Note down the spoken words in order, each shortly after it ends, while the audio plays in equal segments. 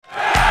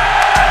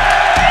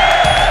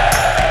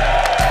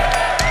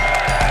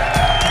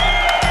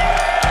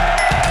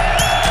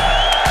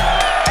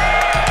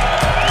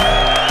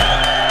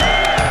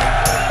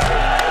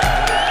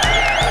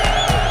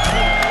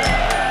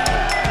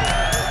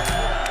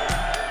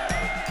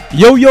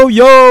Yo, yo,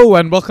 yo,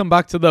 and welcome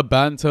back to the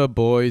Banter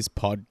Boys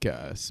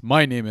podcast.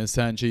 My name is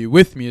Sanji.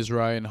 With me is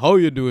Ryan. How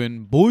you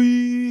doing,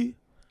 boy?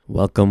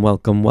 Welcome.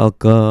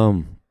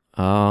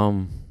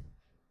 I'm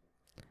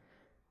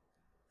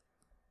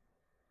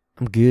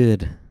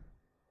good.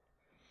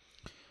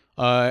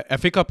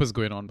 FA Cup is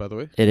going on, by the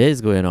way. It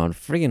is going on.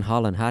 Friggin'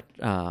 Holland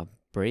hat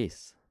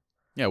brace.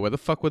 Yeah, where the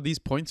fuck were these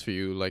points for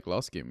you like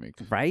last game week?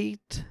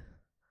 Right?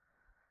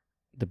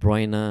 De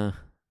Bruyne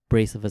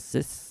brace of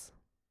assists.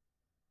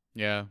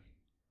 Yeah,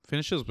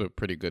 finishes were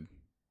pretty good.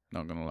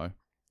 Not gonna lie.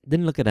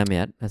 Didn't look at them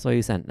yet. I saw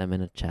you sent them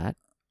in a chat.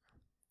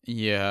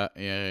 Yeah.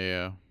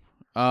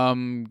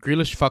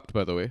 Grealish fucked,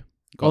 by the way.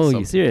 Got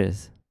You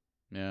serious?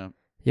 Yeah.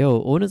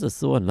 Yo, owners are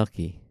so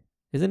unlucky.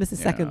 Isn't this the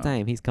second Yeah.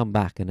 time he's come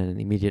back and then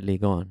immediately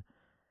gone?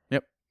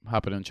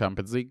 Happened in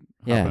Champions League.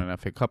 Yeah. Happened in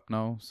FA Cup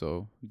now.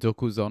 So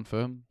Doku's on for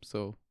him.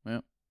 So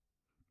yeah.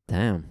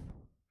 Damn.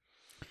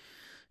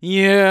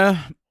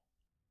 Yeah.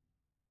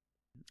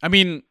 I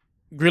mean,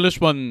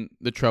 Grealish won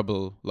the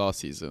treble last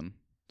season,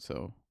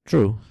 so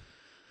True.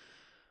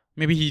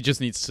 maybe he just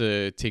needs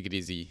to take it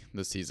easy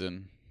this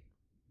season.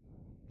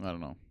 I don't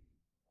know.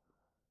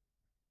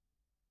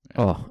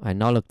 Yeah. Oh, I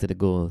now looked at the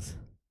goals.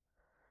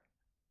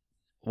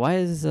 Why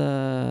is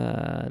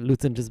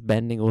Luton just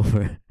bending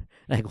over?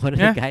 Like one of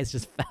the guys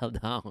just fell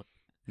down.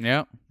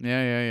 Yeah.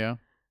 I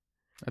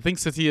think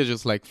City are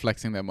just like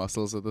flexing their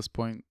muscles at this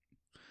point.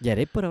 Yeah,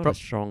 they put out a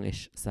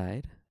strongish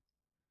side.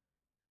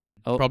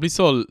 Oh, Probably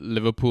saw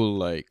Liverpool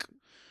like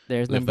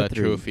there's lift number that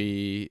 3.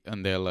 trophy,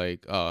 and they're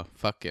like, "Oh,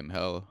 fucking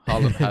hell,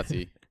 Haaland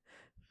Hattie."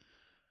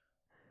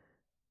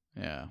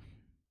 Yeah,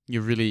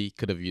 you really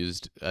could have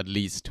used at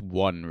least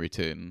one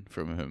return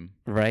from him.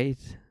 Right?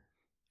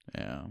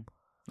 Yeah,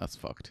 that's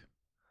fucked.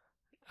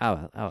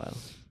 Oh well.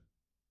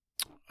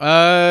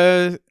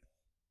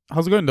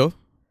 How's it going though?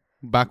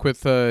 Back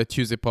with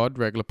Tuesday pod,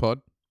 regular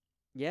pod.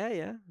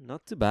 Yeah,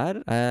 not too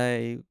bad.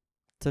 I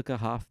took a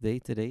half day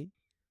today,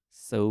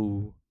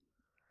 so.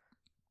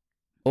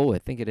 Oh, I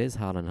think it is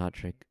Haaland hat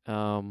trick.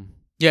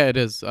 Yeah, it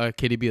is.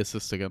 KDB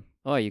assist again.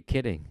 Oh, are you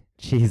kidding?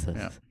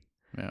 Jesus.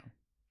 Yeah.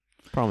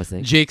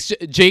 Promising.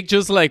 Jake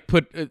just like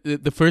put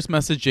the first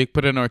message Jake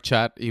put in our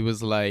chat. He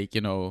was like,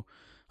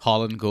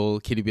 Haaland goal,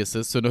 KDB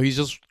assist. So no, he's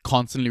just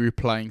constantly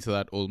replying to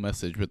that old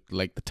message with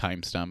like the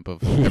timestamp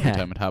of every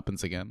time it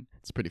happens again.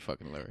 It's pretty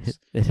fucking hilarious.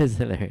 It is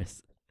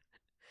hilarious.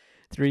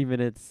 3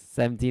 minutes,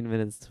 17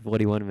 minutes,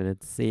 41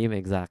 minutes, same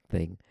exact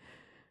thing.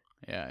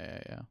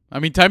 Yeah. I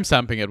mean,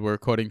 timestamping it. We're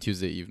recording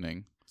Tuesday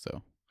evening,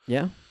 so.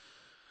 Yeah.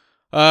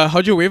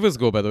 How'd your waivers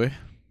go, by the way?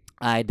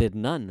 I did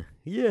none.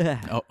 Yeah.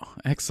 Oh,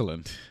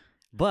 excellent.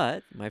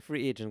 But my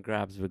free agent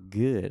grabs were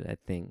good, I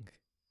think.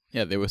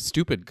 Yeah, they were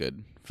stupid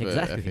good for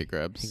Exactly. FA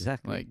grabs.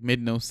 Exactly. Like,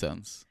 made no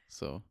sense.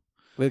 So.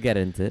 We'll get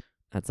into it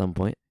at some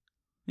point.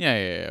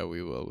 Yeah,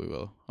 we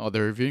will. Oh,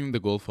 they're reviewing the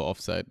goal for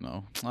offside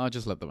now. I'll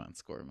just let the man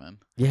score, man.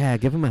 Yeah,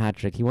 give him a hat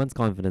trick. He wants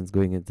confidence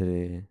going into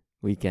the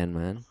weekend,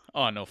 man.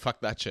 Oh, no,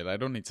 fuck that shit. I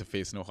don't need to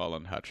face no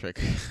Haaland hat trick.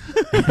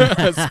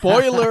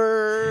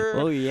 Spoiler!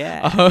 Oh,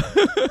 yeah.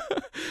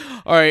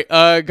 All right,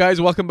 guys,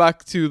 welcome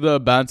back to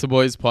the Banter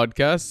Boys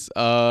podcast.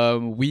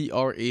 We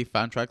are a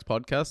fan tracks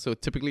podcast. So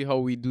typically how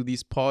we do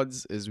these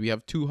pods is we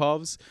have two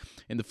halves.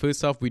 In the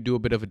first half, we do a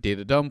bit of a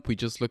data dump. We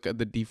just look at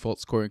the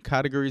default scoring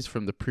categories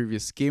from the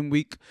previous game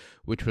week,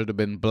 which would have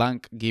been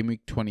blank game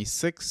week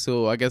 26.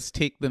 So I guess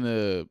take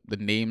the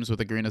names with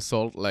a grain of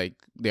salt. Like,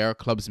 there are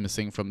clubs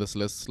missing from this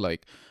list,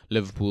 like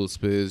Liverpool,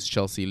 Spurs,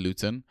 Chelsea,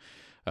 Luton.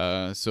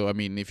 So I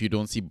mean, if you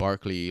don't see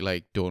Barkley,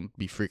 like, don't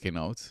be freaking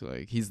out.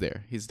 Like, he's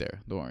there.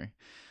 Don't worry.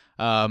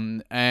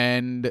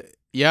 And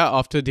yeah,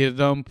 after data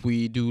dump,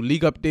 we do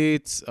league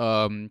updates,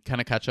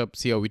 kind of catch up,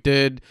 see how we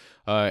did,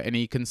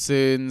 any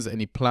concerns,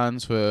 any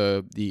plans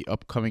for the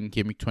upcoming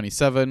game week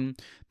 27.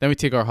 Then we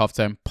take our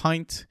halftime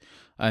pint,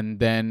 and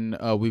then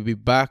we'll be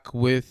back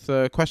with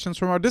questions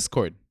from our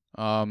Discord.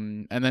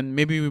 And then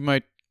maybe we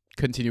might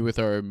continue with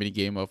our mini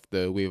game of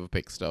the wave of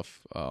pick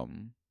stuff. But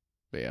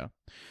yeah.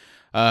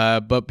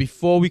 But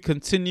before we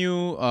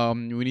continue,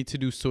 we need to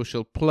do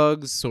social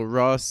plugs. So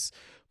Ross,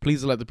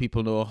 please let the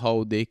people know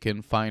how they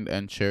can find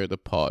and share the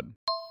pod.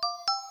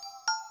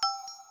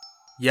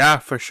 Yeah,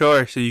 for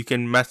sure. So you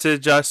can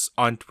message us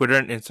on Twitter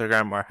and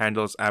Instagram. Our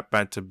handles at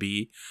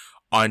BantaB.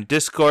 On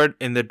Discord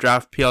in the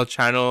Draft PL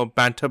channel,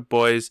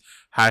 BantaBoys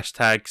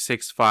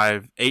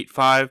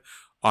 #6585.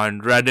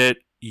 On Reddit,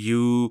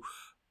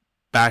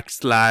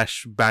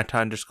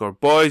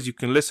 /Banta_boys. You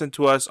can listen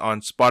to us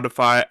on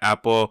Spotify,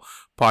 Apple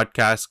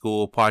Podcasts,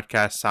 Google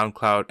Podcasts,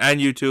 SoundCloud, and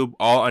YouTube,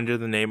 all under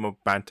the name of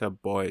Banta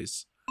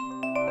Boys.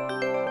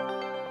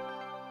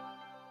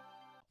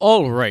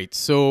 All right,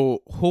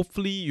 so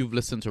hopefully you've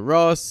listened to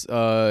Ross.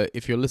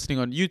 If you're listening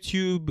on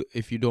YouTube,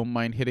 if you don't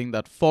mind hitting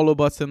that follow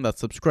button, that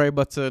subscribe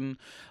button,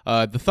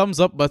 the thumbs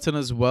up button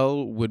as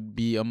well would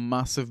be a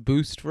massive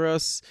boost for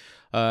us.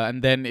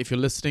 And then if you're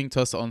listening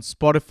to us on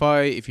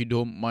Spotify, if you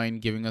don't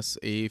mind giving us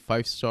a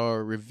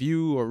 5-star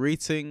review or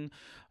rating,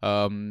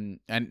 And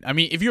I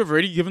mean, if you've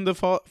already given the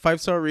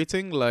 5-star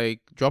rating, like,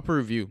 drop a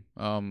review.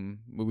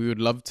 We would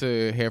love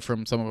to hear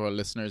from some of our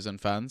listeners and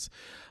fans.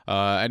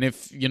 And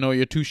if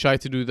you're too shy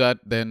to do that,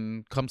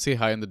 then come say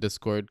hi in the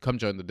Discord. Come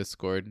join the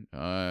Discord.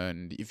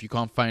 And if you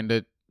can't find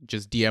it,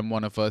 just DM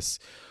one of us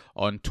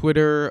on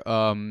Twitter.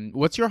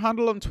 What's your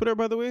handle on Twitter,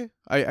 by the way?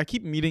 I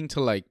keep meaning to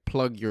like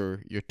plug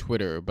your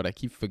Twitter, but I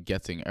keep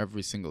forgetting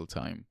every single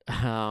time.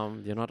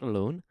 You're not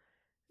alone.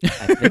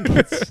 I think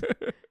it's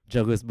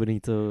Jogos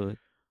Bonito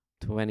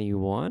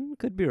 21.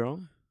 Could be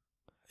wrong.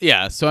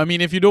 Yeah, so I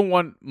mean, if you don't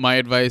want my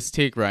advice,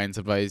 take Ryan's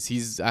advice.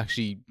 He's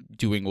actually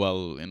doing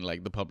well in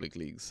like the public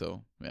league.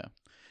 So yeah.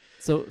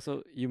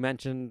 So you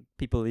mentioned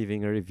people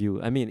leaving a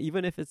review. I mean,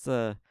 even if it's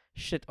a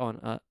shit on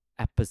a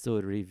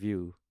episode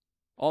review,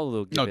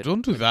 although give No, it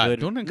don't do a that. good-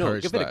 Don't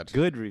encourage give that. it a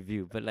good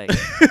review, but like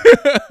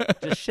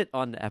just shit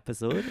on the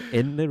episode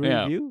in the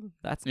Yeah. review.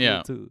 That's cool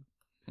Yeah. too.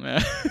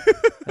 Yeah.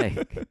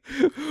 Like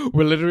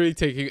We're literally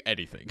taking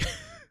anything.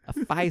 a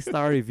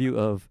 5-star review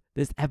of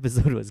this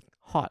episode was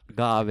hot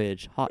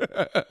garbage. Hot.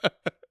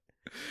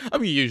 I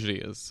mean, usually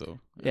is so.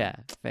 Yeah,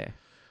 fair.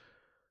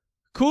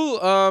 Cool.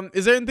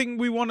 Is there anything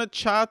we want to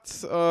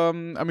chat? I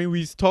mean,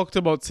 we talked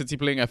about City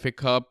playing FA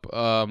Cup.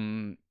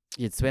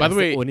 You'd swear By that's the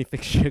way- the only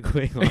fixture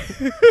going on.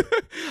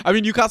 I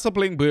mean, Newcastle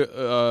playing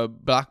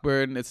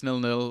Blackburn. It's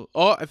 0-0.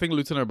 Oh, I think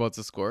Luton are about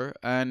to score.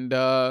 And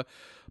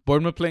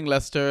Bournemouth playing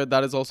Leicester.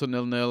 That is also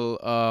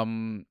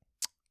 0-0.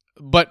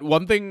 But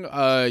one thing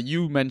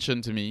you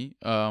mentioned to me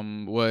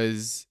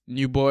was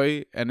new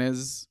boy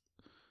Enes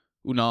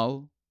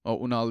Unal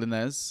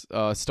Inez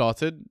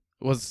started.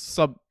 Was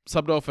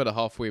subbed off at a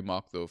halfway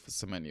mark though for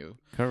Semenyo.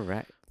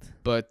 Correct.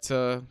 But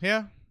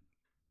yeah.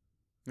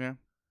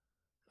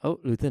 Oh,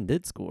 Luton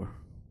did score.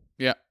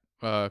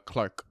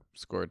 Clark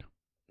scored.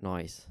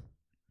 Nice.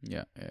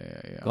 Yeah.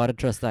 Gotta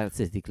trust that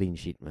City clean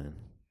sheet, man.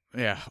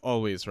 Yeah,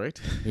 always, right?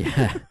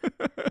 Yeah.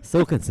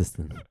 So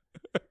consistent.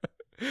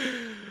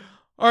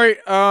 All right,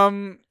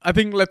 I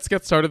think let's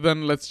get started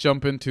then. Let's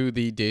jump into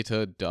the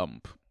data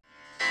dump.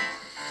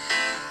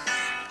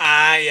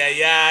 Ay,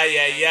 ay, ay,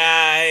 ay,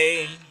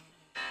 ay.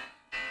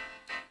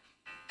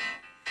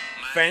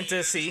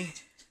 Fantasy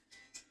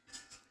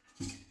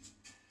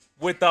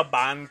with the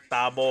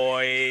Banta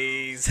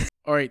Boys.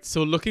 All right,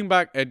 so looking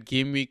back at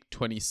game week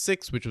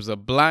 26, which was a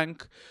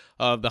blank,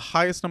 the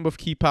highest number of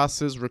key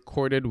passes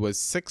recorded was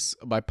 6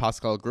 by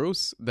Pascal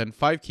Gross, then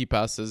 5 key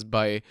passes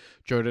by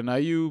Jordan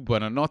Ayew,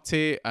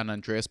 Buonanotte, and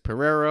Andreas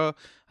Pereira,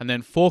 and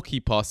then 4 key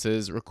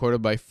passes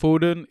recorded by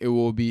Foden,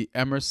 Iwobi,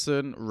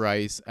 Emerson,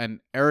 Rice, and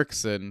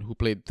Eriksson, who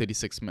played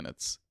 36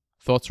 minutes.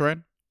 Thoughts,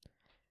 Ryan?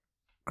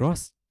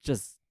 Gross,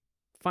 just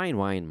fine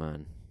wine,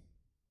 man.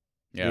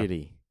 Yeah.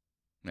 Really.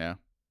 Yeah.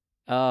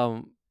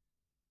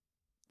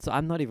 So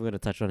I'm not even gonna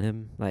touch on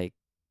him. Like,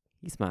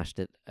 he smashed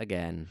it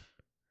again.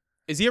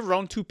 Is he a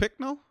round 2 pick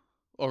now?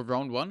 Or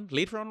round 1?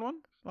 Late round 1?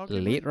 Okay.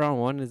 Late round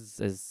 1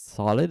 is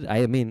solid.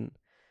 I mean,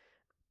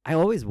 I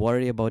always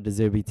worry about the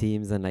Zerbi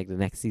teams and like the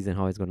next season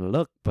how it's gonna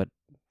look, but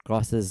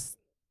Gross is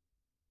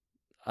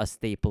a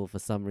staple for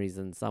some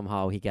reason.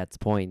 Somehow he gets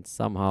points.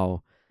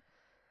 Somehow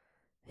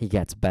he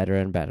gets better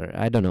and better.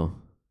 I don't know.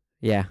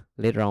 Yeah,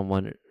 late round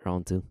 1,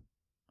 round 2.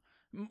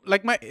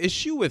 Like, my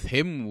issue with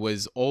him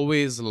was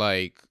always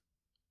like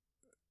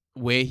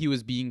where he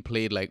was being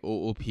played like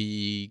OOP,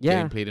 Yeah.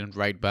 getting played in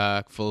right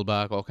back, full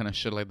back, all kind of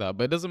shit like that.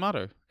 But it doesn't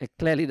matter. It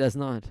clearly does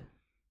not.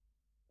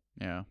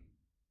 Yeah.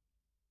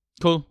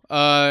 Cool.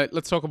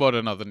 Let's talk about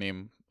another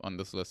name on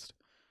this list.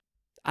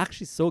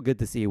 Actually, so good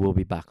to see we'll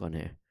be back on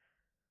here.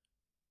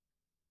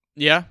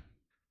 Yeah.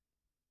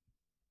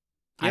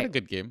 He had I- a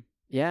good game.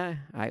 Yeah,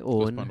 I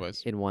own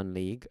point-wise. in one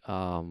league.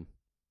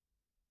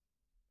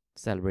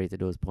 Celebrated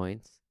those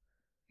points.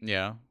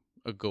 Yeah.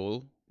 A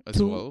goal as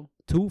Two- well.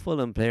 2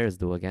 Fulham players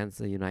though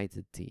against a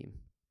United team.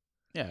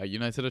 Yeah,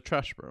 United are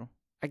trash, bro.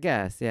 I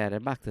guess, yeah, they're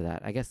back to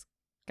that. I guess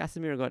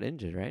Casemiro got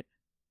injured, right?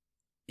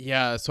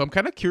 Yeah, so I'm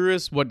kind of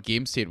curious what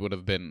game state would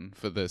have been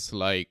for this.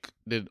 Like,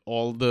 did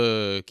all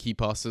the key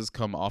passes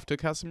come after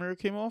Casemiro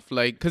came off?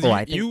 Like, because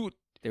I think you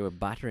they were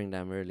battering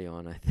them early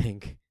on, I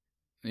think.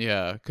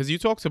 Yeah, because you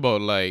talked about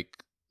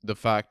like the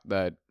fact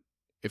that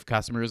if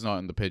Casemiro's not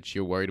on the pitch,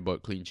 you're worried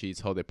about clean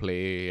sheets, how they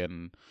play,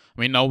 and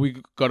I mean now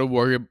we gotta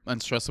worry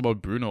and stress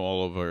about Bruno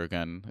all over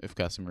again if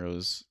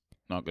Casemiro's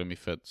not gonna be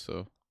fit.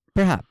 So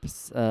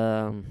Perhaps.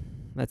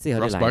 Let's see how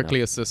Ross they line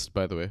Barkley assist,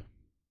 by the way. up.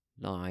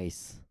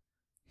 Nice.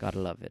 Gotta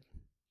love it.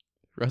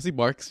 Rossi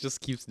Barks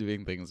just keeps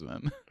doing things,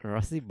 man.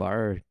 Rossi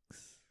Barks.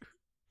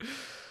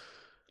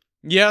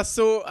 Yeah,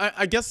 so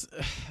I guess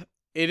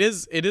it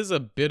is a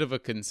bit of a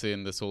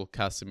concern, this whole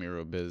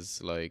Casemiro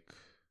biz. Like,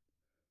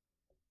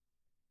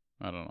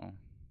 I don't know.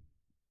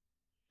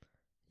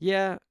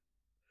 Yeah,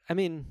 I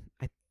mean,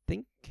 I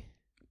think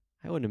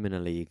I own him in a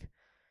league.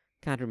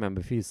 Can't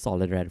remember if he's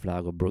solid red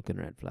flag or broken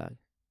red flag.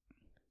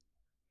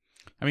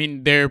 I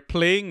mean, they're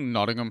playing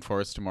Nottingham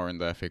Forest tomorrow in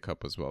the FA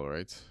Cup as well,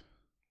 right?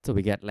 So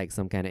we get like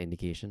some kind of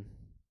indication.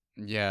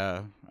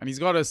 Yeah, and he's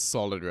got a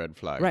solid red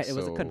flag. Right, it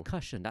was a so-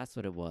 concussion. That's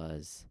what it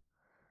was.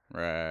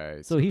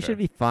 Right. So he okay. should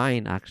be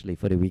fine actually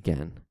for the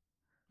weekend,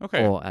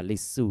 Okay. or at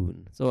least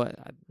soon. So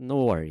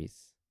no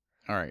worries.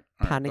 All right.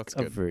 All right. Panic That's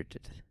good.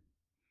 averted.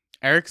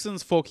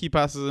 Ericsson's 4 key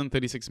passes in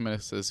 36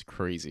 minutes is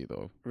crazy,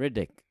 though.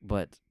 Riddick,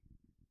 but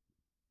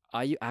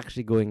are you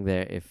actually going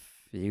there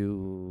if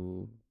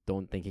you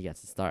don't think he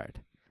gets a start?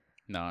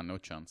 Nah, no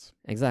chance.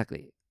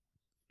 Exactly.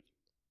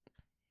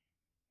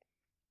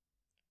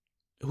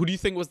 Who do you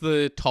think was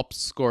the top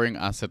scoring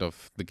asset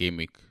of the game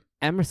week?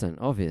 Emerson,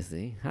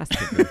 obviously, has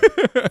to be.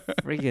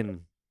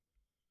 Friggin'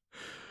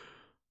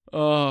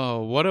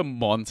 Oh, what a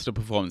monster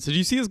performance. Did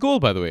you see his goal,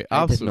 by the way?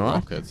 I did Absolute not.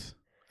 rocket.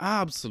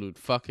 Absolute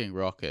fucking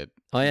rocket.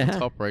 Oh In the yeah.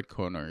 top right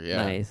corner. Yeah.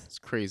 Nice. It's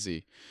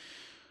crazy.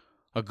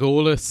 A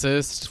goal,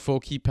 assist, 4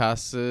 key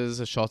passes,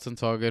 a shot on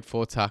target,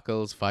 4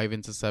 tackles, 5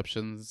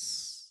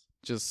 interceptions.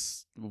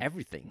 Just,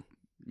 Everything.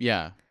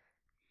 yeah.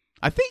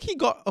 I think he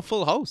got a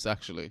full house,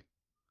 actually.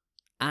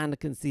 And a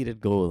conceded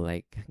goal.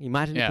 Like,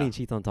 imagine a Yeah. clean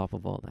sheet on top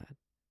of all that.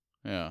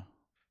 Yeah.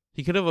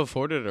 He could have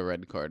afforded a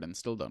red card and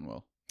still done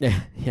well.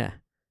 Yeah, yeah.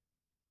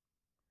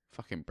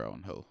 Fucking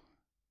Brownhill.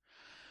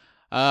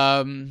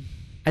 I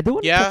do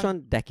want to Yeah. touch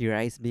on Decky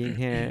Rice being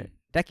here.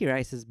 Decky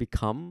Rice has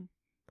become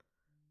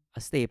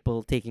a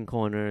staple, taking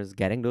corners,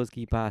 getting those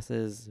key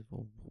passes.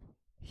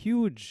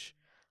 Huge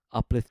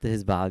uplift to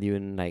his value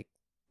in like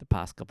the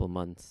past couple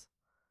months.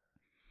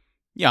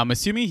 Yeah, I'm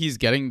assuming he's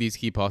getting these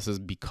key passes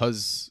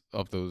because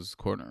of those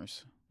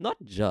corners. Not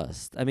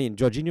just. I mean,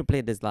 Jorginho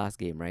played this last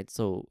game, right?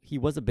 So he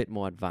was a bit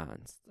more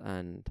advanced.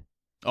 And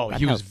Oh, That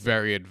he was helps.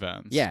 very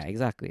advanced. yeah,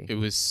 exactly. It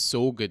was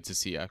so good to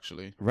see,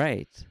 actually.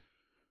 Right.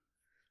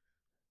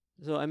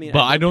 So, I mean,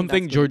 But I don't that's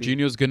think gonna be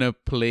Jorginho's going to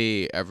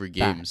play every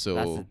game, that's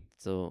so... it.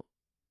 So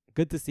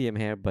good to see him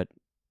here, but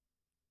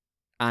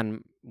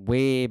and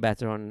way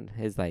better on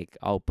his like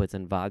outputs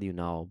and value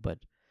now, but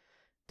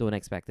don't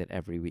expect it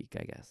every week,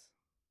 I guess.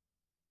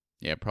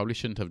 Yeah, probably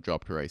shouldn't have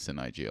dropped Rice in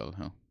IGL,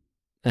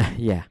 huh?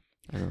 Yeah,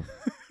 I know.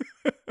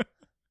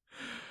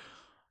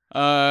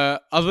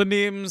 Other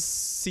names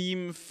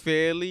seem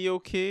fairly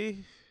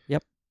okay.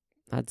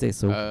 I'd say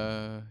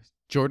so.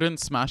 Jordan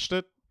smashed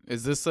it.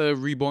 Is this a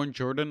reborn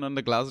Jordan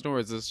under Glasgow, or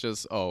is this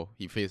just,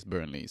 he faced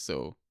Burnley,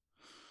 so...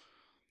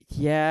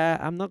 Yeah,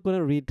 I'm not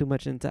gonna read too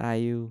much into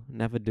IU.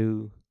 Never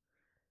do.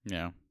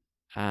 Yeah.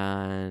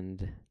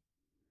 And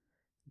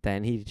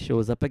then he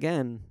shows up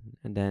again,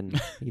 and then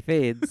he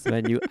fades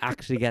when you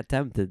actually get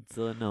tempted.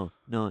 So no,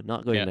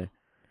 not going Yeah. there.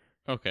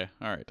 Okay,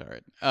 all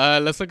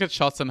right. Let's look at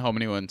shots and how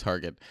many were on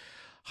target.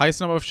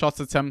 Highest number of shots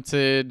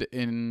attempted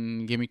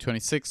in Game Week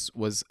 26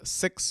 was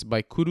 6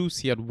 by Kudus.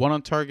 He had 1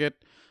 on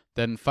target.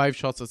 Then 5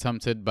 shots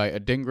attempted by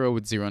Adingra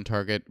with 0 on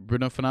target.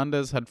 Bruno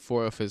Fernandes had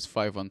 4 of his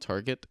 5 on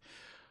target.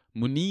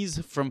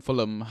 Muniz from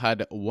Fulham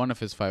had 1 of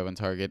his 5 on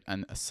target.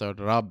 And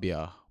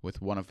Sarabia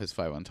with 1 of his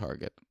 5 on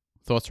target.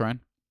 Thoughts,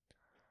 Ryan?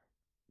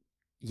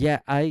 Yeah,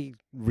 I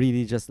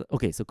really just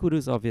okay. So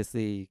Kudus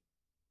obviously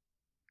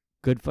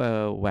good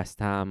for West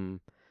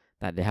Ham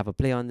that they have a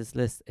play on this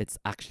list. It's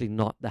actually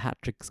not the hat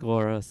trick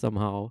scorer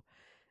somehow.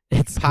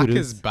 It's Pack Kudus.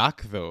 is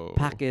back, though.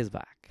 Pack is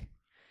back.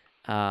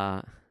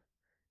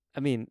 I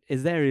mean,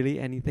 is there really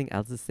anything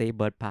else to say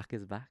but Pack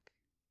is back?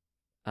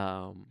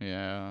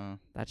 Yeah.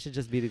 That should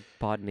just be the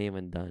pod name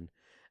and done.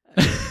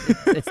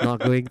 It's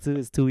not going to.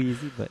 It's too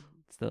easy, but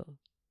still.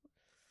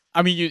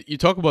 I mean, you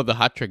talk about the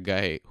hat trick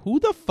guy. Who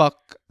the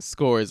fuck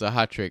scores a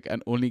hat trick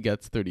and only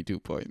gets 32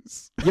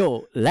 points?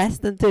 Yo, less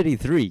than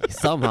 33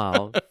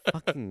 somehow.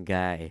 Fucking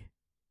guy.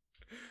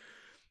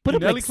 Put You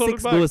up nearly like clawed it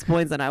 6 back. those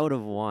points and I would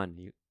have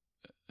won.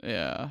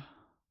 Yeah.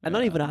 I'm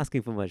not even Yeah.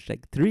 asking for much.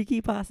 Like 3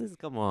 key passes?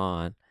 Come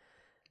on.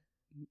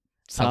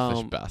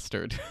 Selfish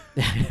bastard.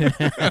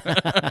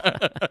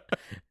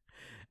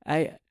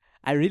 I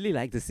really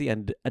like to see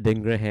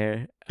Adingra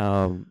here.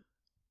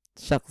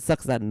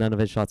 Sucks that none of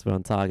his shots were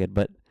on target,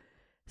 but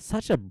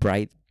such a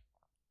bright,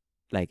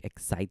 like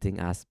exciting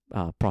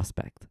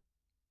prospect.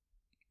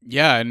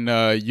 Yeah,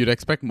 and you'd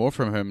expect more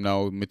from him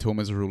now.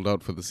 Mitoma's ruled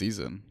out for the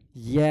season.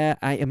 Yeah,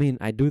 I mean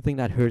I do think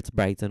that hurts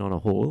Brighton on a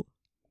whole.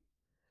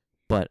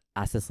 But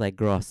assets like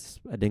Gross,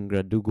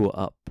 Adingra do go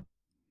up.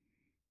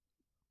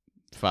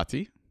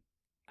 Fatty?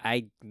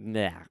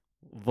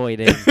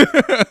 Voiding.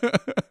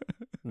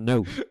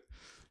 No,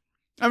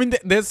 I mean,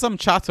 there's some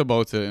chat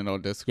about it in our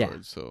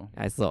Discord, so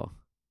I saw.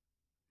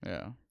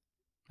 yeah.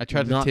 I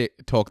tried Not- to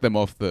talk them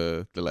off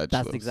the ledge.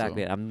 That's though,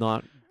 exactly so, it. I'm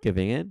not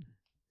giving in.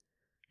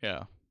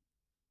 Yeah.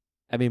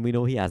 I mean, we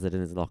know he has it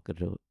in his locker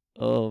though.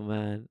 Oh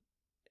man.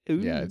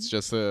 Yeah, Ooh. it's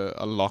just a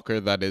locker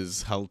that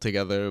is held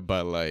together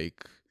by,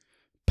 like,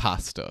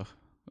 pasta.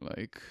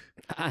 Like,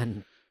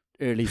 And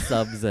early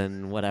subs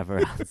and whatever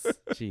else.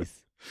 Jeez.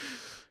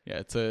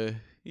 yeah, it's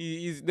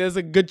there's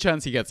a good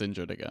chance he gets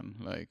injured again.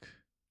 Like,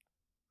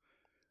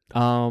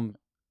 Friggin'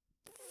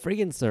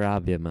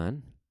 Sarabia,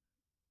 man.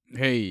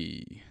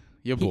 hey,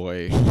 your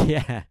boy.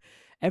 Yeah.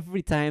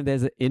 Every time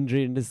there's an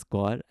injury in the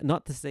squad,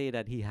 not to say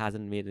that he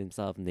hasn't made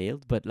himself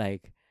nailed, but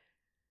like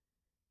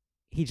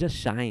he just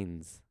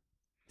shines.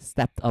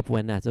 Stepped up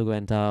when Neto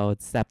went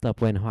out, stepped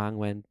up when Huang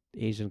went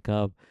Asian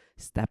Cup.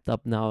 Stepped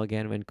up now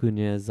again when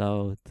Cunha is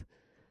out.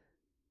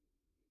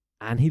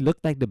 And he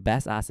looked like the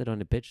best asset on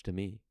the pitch to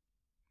me.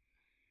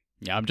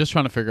 Yeah, I'm just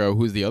trying to figure out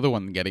who's the other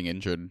one getting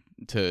injured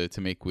to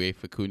make way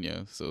for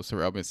Cunha. So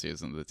Sarabia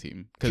is in the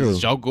team. True.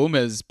 Because João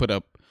Gomez put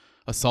up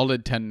a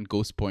solid 10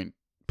 ghost point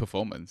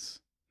performance.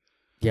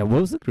 Yeah,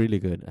 Wolves looked really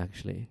good,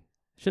 actually.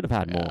 Should have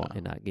had more Yeah.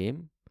 in that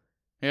game.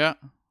 Yeah,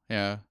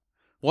 yeah.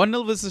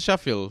 1-0 versus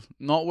Sheffield.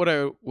 Not what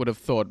I would have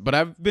thought. But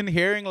I've been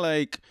hearing,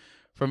 like,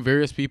 from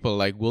various people,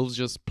 like, Wolves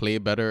just play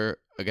better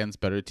against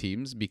better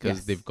teams because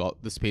Yes. they've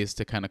got the space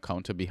to kind of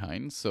counter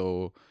behind.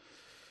 So,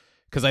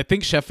 because I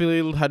think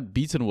Sheffield had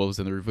beaten Wolves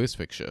in the reverse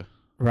fixture.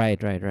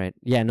 Right.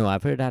 Yeah, no,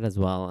 I've heard that as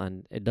well.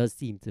 And it does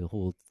seem to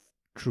hold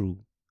true.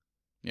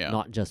 Yeah.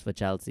 Not just for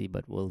Chelsea,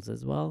 but Wolves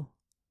as well.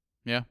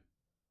 Yeah.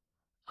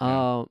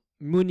 Yeah.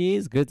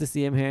 Muniz, good to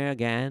see him here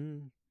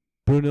again.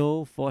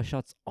 Bruno, 4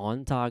 shots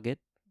on target.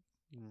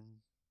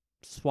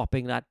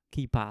 Swapping that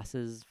key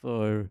passes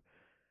for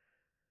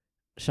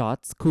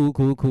shots.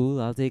 Cool.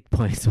 I'll take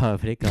points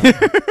however they come.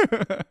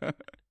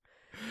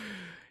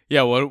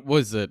 Yeah, what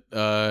was it?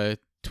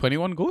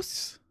 21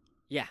 ghosts?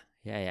 Yeah.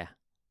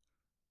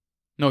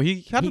 No,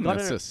 he had an got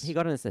assist. He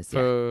got an assist, yeah.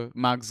 for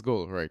Mag's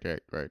goal. Right.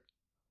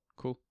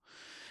 Cool.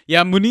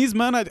 Yeah, Muniz,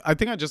 man, I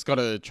think I just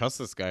gotta trust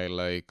this guy.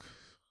 Like,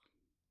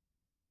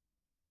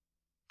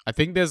 I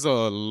think there's a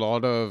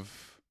lot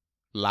of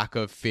lack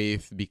of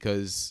faith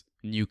because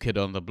new kid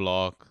on the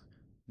block.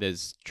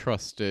 There's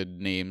trusted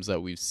names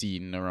that we've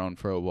seen around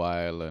for a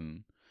while,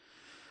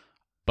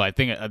 but I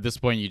think at this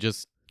point you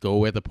just go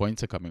where the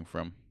points are coming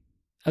from.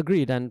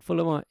 Agreed, and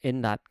Fulham are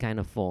in that kind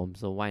of form,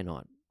 so why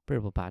not?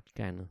 Purple patch,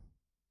 kind of.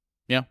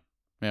 Yeah.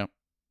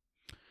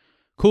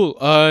 Cool.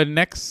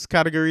 Next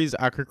category is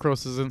accurate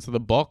crosses into the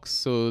box.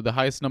 So the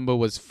highest number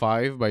was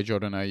 5 by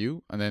Jordan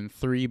Ayew, and then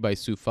 3 by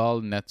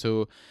Sufal,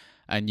 Neto,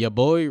 and your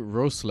boy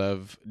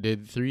Roslev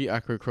did 3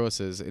 accurate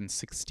crosses in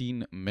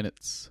 16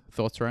 minutes.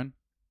 Thoughts, Ryan?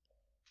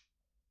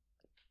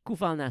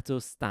 Kufal Neto,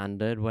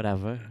 standard,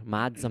 whatever.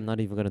 Mads, I'm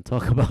not even going to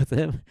talk about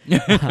him.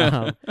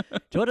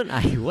 Jordan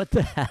Ayew, what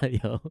the hell,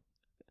 yo?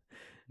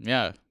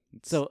 Yeah.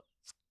 So,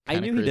 I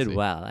kinda knew he did crazy.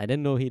 well. I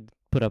didn't know he'd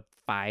put up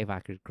 5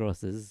 accurate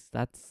crosses.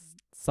 That's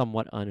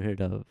somewhat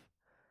unheard of.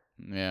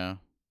 Yeah.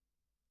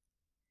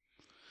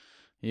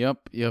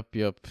 Yep.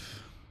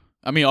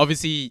 I mean,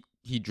 obviously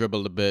he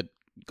dribbled a bit,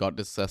 got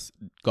dispossessed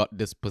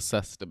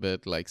a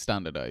bit, like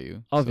standard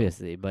Ayew.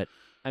 Obviously, but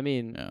I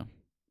mean, Yeah.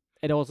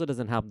 it also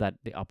doesn't help that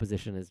the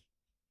opposition is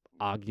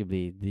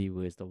arguably the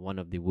worst or one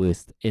of the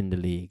worst in the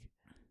league.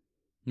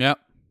 Yeah.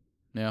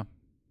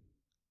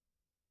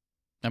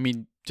 I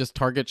mean, just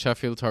target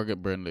Sheffield,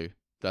 target Burnley.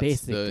 That's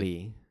the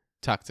Basically.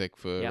 tactic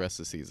for the Yep. rest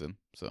of the season.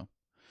 So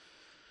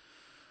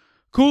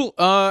cool.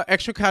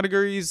 Extra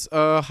categories.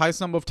 Highest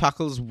number of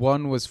tackles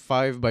won was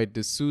 5 by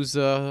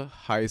D'Souza.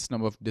 Highest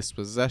number of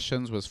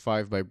dispossessions was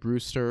 5 by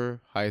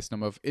Brewster. Highest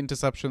number of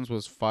interceptions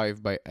was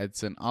 5 by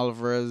Edson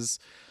Alvarez.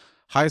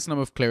 Highest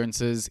number of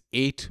clearances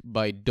 8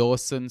 by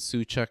Dawson,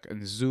 Suchak,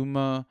 and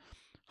Zuma.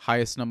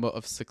 Highest number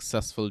of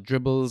successful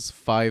dribbles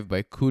 5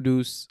 by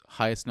Kudus.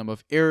 Highest number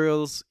of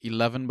aerials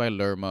 11 by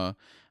Lerma.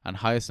 And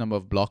highest number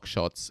of block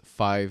shots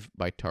 5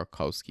 by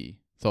Tarkowski.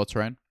 Thoughts,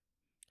 Ryan?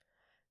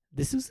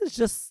 This was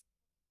just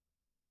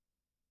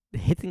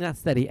hitting that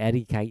steady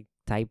Eddie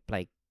type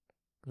like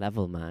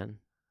level, man.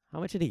 How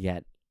much did he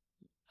get?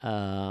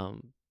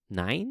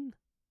 9?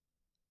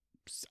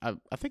 I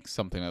think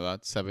something like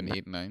that. 7, Ni-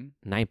 8, 9.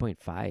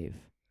 9.5.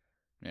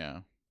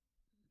 Yeah.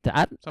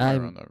 That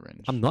Somewhere around that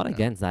range. I'm not Yeah.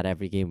 against that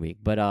every game week,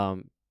 but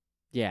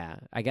yeah,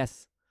 I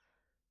guess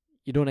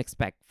you don't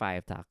expect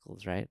 5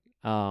 tackles, right?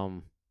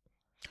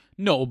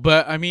 No,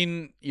 but I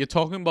mean, you're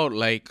talking about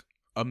like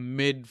a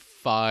mid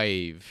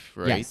 5,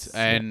 right? Yes,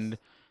 And yes.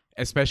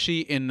 especially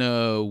in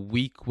a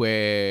week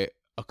where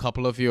a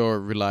couple of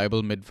your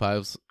reliable mid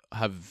 5s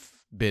have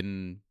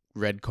been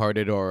red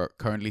carded or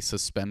currently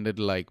suspended,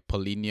 like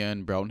Polinia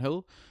and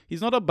Brownhill, he's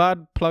not a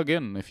bad plug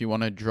in if you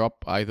want to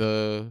drop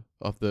either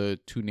of the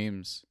 2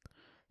 names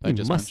that I He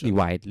just must be mentioned.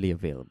 widely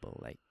available,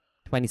 like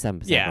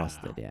 27% Yeah.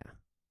 rostered, yeah.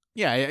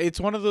 Yeah, it's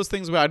one of those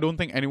things where I don't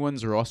think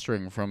anyone's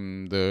rostering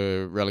from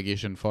the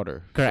relegation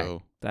fodder. Correct.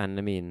 So, And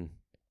I mean,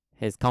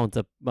 his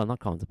not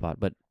counterpart,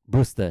 but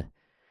Brewster,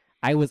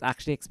 I was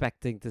actually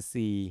expecting to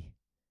see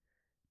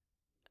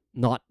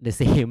not the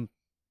same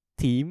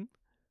team.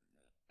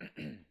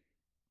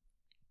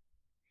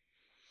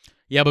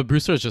 yeah, but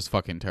Brewster is just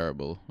fucking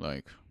terrible.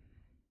 Like,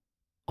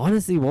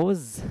 Honestly, it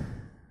was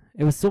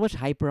so much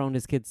hype around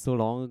this kid so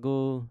long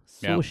ago.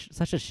 Yeah.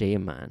 Such a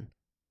shame, man.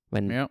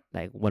 When yeah.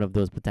 like one of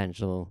those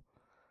potential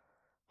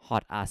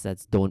hot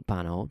assets don't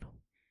pan out.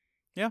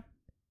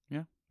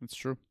 It's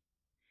true.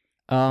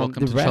 the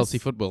Welcome to Chelsea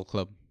rest- Football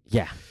Club.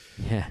 Yeah.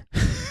 The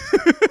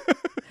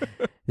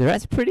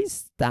rest pretty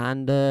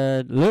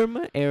standard.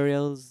 Lerma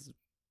aerials.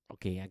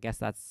 Okay, I guess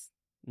that's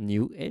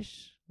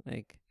new-ish.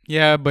 Like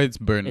Yeah, but it's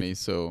Burnley,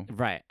 so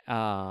right.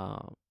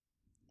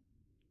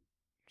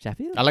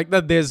 Sheffield. I like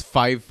that there's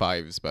 5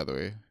 5s, by the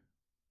way.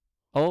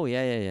 Oh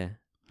yeah.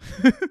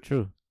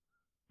 True.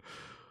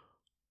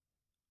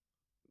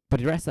 But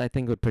the rest, I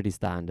think, were pretty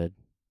standard.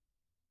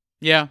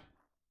 Yeah,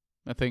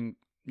 I think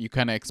you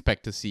kind of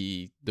expect to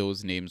see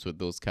those names with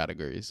those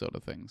categories, sort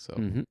of thing. So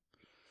Mm-hmm.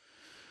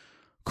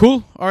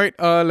 cool. All right,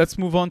 let's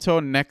move on to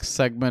our next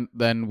segment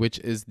then, which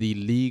is the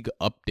league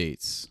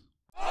updates.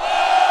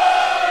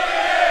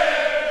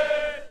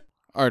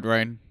 All right,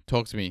 Ryan,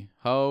 talk to me.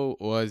 How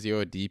was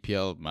your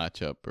DPL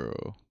matchup,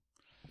 bro?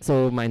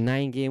 So my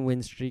 9-game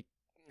win streak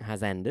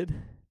has ended.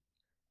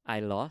 I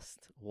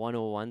lost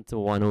 101 to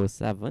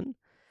 107.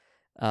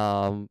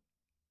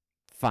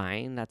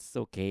 Fine, that's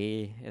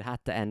okay. It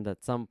had to end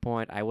at some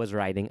point. I was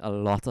riding a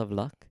lot of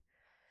luck.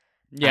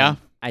 Yeah. And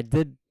I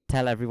did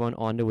tell everyone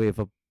on the way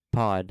for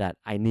pod that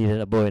I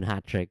needed a Bowen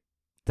hat trick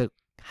to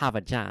have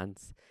a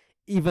chance.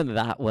 Even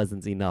that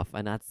wasn't enough,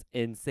 and that's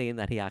insane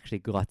that he actually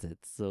got it.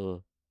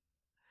 So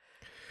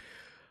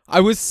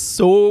I was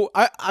so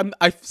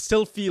I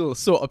still feel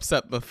so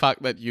upset the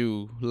fact that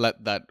you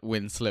let that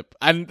win slip,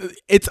 and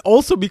it's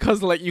also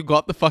because like you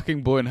got the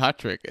fucking Bowen hat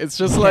trick. It's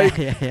just like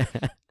yeah.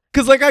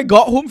 because like I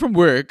got home from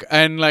work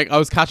and like I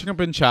was catching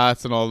up in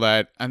chats and all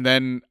that, and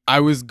then I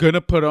was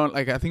gonna put on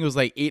like I think it was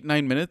like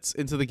 8-9 minutes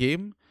into the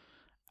game,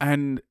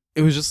 and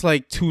it was just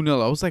like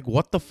 2-0. I was like,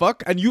 what the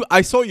fuck? And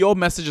I saw your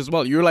message as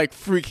well. You're like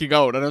freaking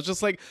out, and I was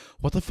just like,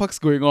 what the fuck's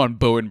going on,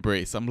 Bowen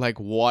Brace? I'm like,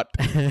 what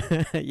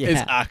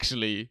is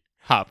actually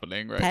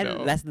happening right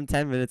now? Less than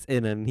 10 minutes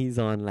in, and he's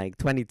on like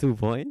 22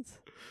 points.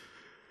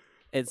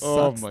 It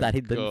Oh sucks my that he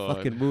didn't God.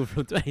 fucking move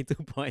from 22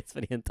 points for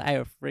the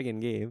entire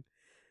friggin' game.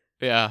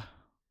 Yeah.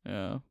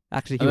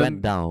 Actually, he And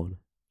went down.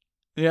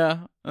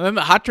 Yeah. And then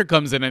the hat trick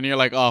comes in and you're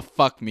like, oh,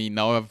 fuck me.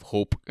 Now I have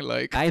hope.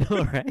 Like, I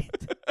know,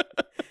 right?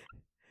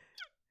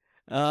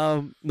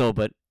 No,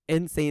 but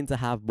insane to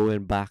have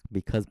Bowen back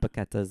because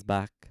Paqueta's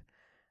back.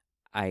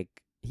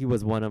 He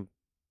was one of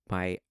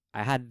my.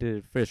 I had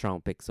the first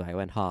round pick, so I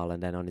went Hall,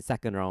 and then on the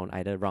second round,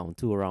 either round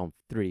 2 or round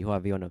 3,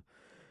 whoever you want to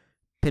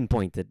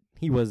pinpoint it.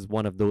 He was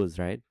one of those,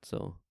 right?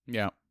 So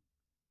yeah.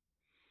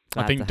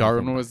 glad I think to have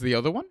him Darwin was back. the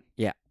other one.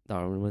 Yeah,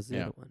 Darwin was the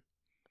Yeah. other one.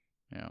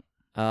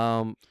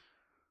 Yeah.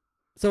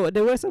 So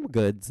there were some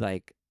goods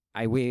like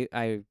I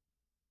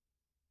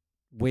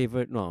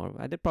wavered. No,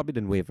 probably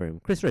didn't waver him.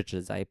 Chris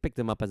Richards, I picked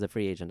him up as a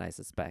free agent, I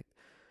suspect.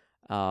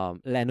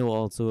 Leno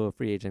also a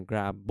free agent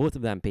grab. Both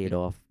of them paid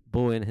off.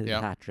 Bowen his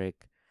Yeah. hat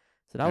trick,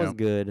 so that was Yeah.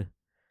 good.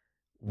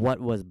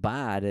 What was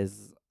bad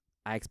is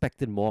I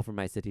expected more from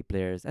my City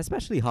players,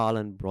 especially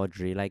Haaland,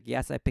 Rodri. Like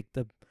yes, I picked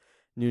up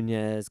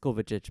Nunez,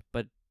 Kovacic,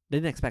 but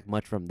didn't expect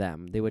much from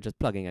them. They were just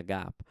plugging a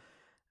gap.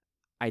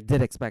 I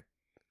did expect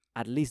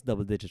at least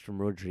double digits from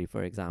Rodri,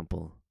 for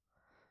example.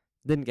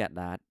 Didn't get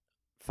that.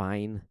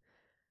 Fine.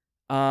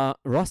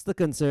 Roster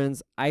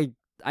concerns. I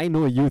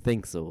know you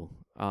think so.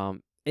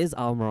 Is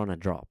Almiron a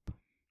drop?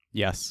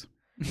 Yes.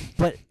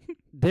 But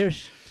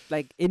there's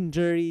like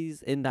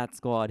injuries in that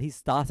squad. He's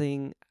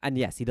starting, and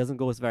yes, he doesn't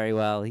go very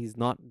well. He's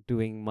not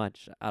doing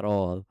much at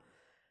all.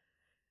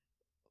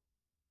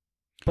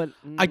 But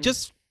I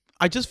just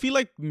feel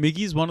like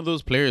Miggy's one of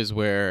those players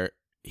where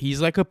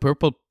he's like a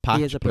purple patch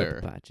he is a player.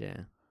 purple patch,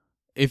 yeah.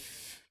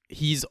 If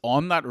he's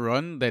on that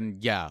run, then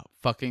yeah,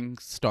 fucking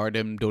start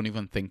him. Don't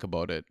even think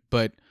about it.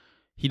 But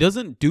he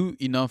doesn't do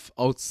enough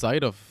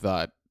outside of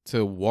that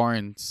to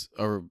warrant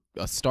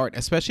a start,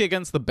 especially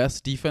against the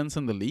best defense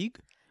in the league.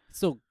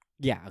 So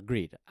yeah,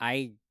 agreed.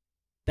 I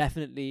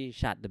definitely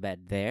shat the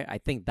bed there. I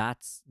think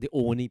that's the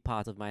only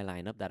part of my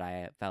lineup that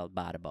I felt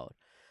bad about.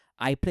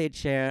 I played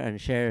Cher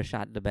and Cher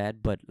shat the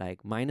bed, but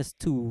like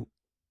 -2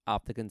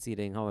 after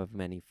conceding however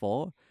many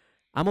 4,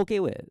 I'm okay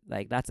with.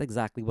 Like that's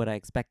exactly what I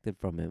expected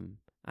from him.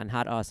 And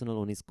had Arsenal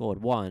only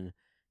scored 1,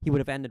 he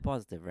would have ended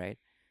positive, right?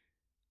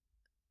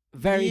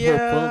 Very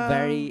hopeful.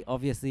 Very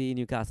obviously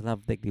Newcastle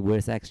have like the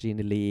worst XG in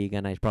the league,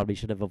 and I probably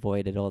should have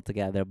avoided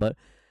altogether. But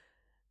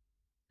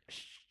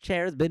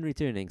Cher has been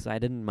returning, so I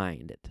didn't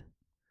mind it.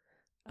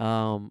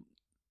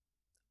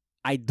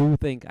 I do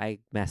think I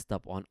messed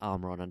up on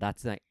Almiron, and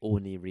that's my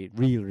only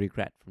real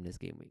regret from this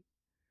game week.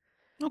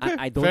 Okay,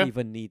 I don't fair.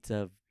 even need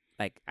to,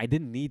 like, I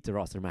didn't need to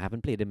roster him. I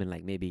haven't played him in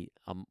like maybe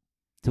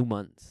 2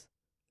 months.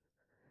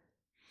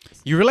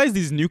 You realize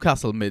these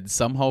Newcastle mids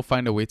somehow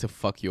find a way to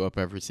fuck you up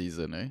every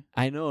season, eh?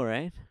 I know,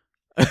 right?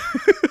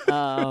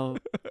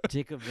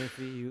 Jacob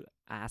Murphy, you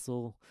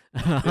asshole.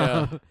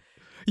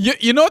 Yeah.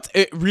 You know what's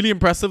really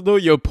impressive though?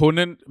 Your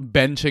opponent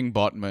benching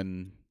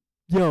Botman.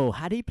 Yo,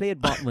 had he played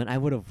Botman, I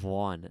would have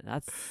won.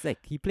 That's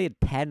sick. He played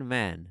 10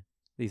 man.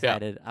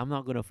 Decided, I'm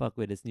not going to fuck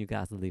with this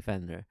Newcastle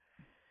defender.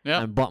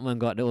 Yeah. And Botman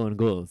got their own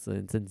goal, so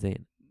it's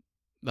insane.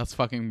 That's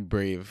fucking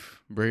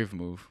brave. Brave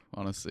move,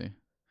 honestly.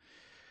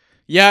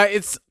 Yeah,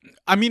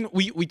 I mean,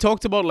 we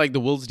talked about like the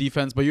Wolves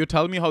defense, but you're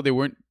telling me how they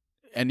weren't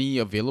any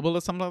available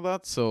or something like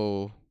that,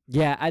 so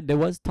Yeah, there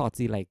was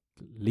Totti like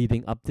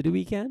leading up to the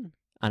weekend,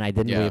 and I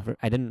didn't waver.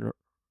 I didn't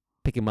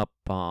pick him up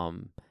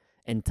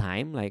in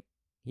time. Like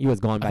he was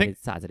gone by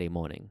Saturday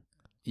morning.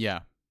 Yeah.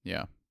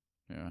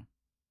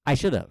 I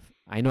should have.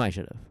 I know I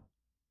should have.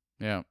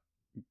 Yeah.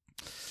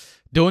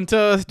 Don't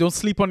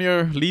sleep on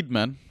your lead,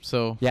 man.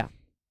 So yeah,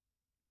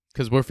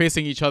 because we're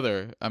facing each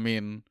other. I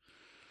mean,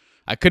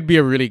 I could be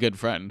a really good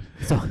friend.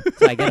 So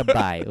I get a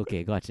bye.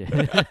 Okay, gotcha.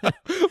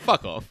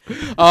 Fuck off.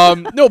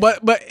 No,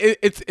 but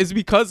it's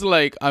because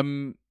like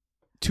I'm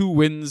 2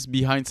 wins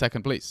behind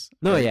second place.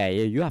 No, right? yeah,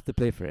 you have to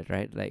play for it,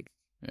 right? Like,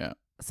 Yeah.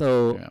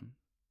 so Yeah.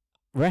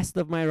 rest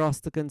of my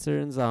roster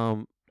concerns,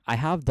 I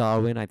have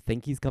Darwin. I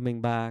think he's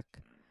coming back.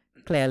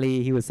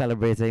 Clearly, he was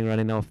celebrating,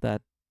 running off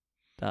that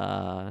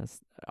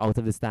out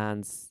of the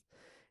stands.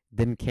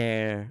 Didn't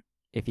care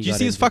if he Did you got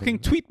see his injured fucking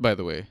again. tweet, by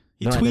the way?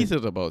 He No, I didn't.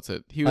 tweeted about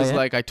it. He Oh, was yeah?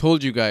 like, I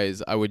told you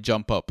guys I would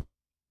jump up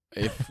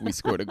if we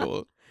scored a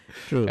goal.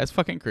 True. That's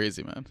fucking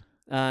crazy, man.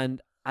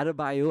 And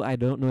Adebayo, I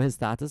don't know his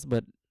status,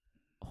 but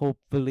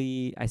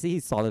hopefully, I see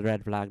he's solid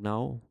red flag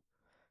now.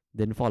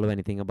 Didn't follow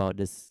anything about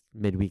this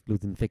midweek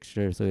Luton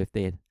fixture, so if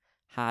they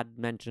had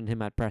mentioned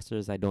him at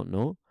pressers, I don't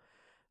know.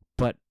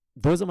 But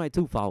those are my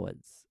 2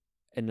 forwards,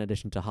 in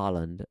addition to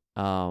Haaland.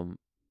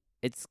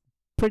 It's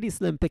pretty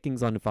slim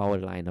pickings on the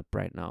forward lineup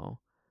right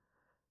now.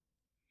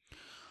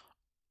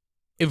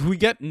 If we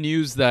get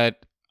news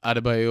that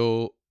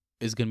Adebayo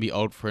is going to be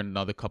out for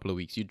another couple of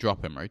weeks, you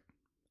drop him, right?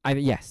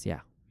 Yes,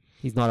 yeah.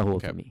 He's not a hole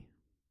Okay. for me.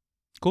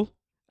 Cool.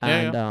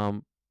 And Yeah.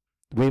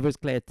 waivers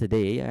cleared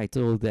today. I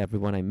told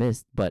everyone I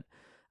missed, but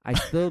I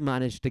still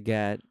managed to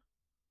get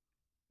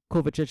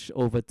Kovacic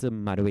over to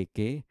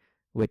Madueke,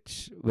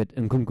 which with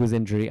Nkunku's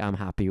injury, I'm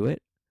happy with.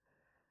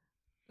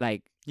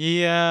 Like,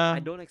 Yeah. I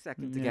don't expect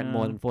him to get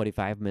more than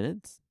 45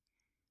 minutes.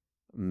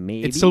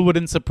 Maybe. It still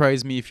wouldn't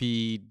surprise me if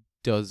he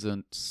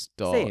doesn't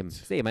start.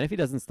 Same. And if he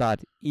doesn't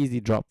start, easy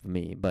drop for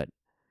me. But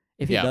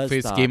if he does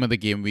first start, game of the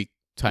game week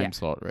time Yeah.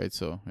 slot, right?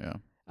 So, yeah.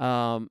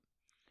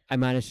 I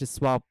managed to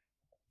swap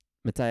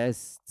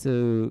Matthias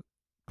to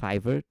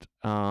Kluivert.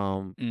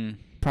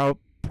 Mm.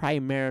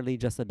 Primarily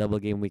just a double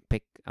game week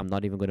pick. I'm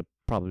not even going to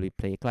probably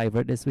play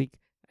Kluivert this week,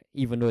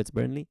 even though it's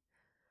Burnley.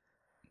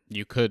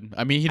 You could.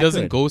 I mean, he I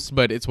doesn't could. ghost,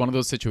 but it's one of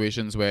those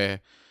situations where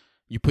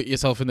you put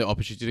yourself in the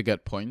opportunity to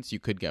get points. You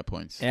could get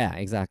points. Yeah,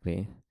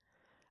 exactly.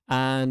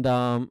 And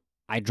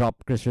I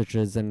dropped Chris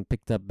Richards and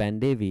picked up Ben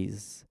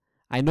Davies.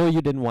 I know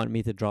you didn't want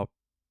me to drop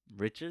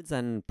Richards,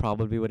 and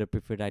probably would have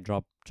preferred I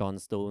drop John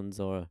Stones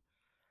or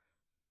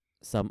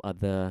some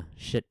other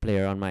shit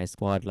player on my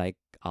squad like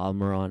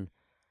Almiron.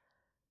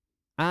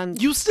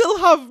 And You still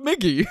have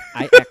Miggy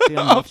I actually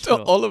am not after sure.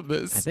 all of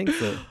this. I think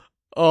so.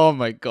 Oh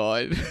my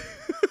god.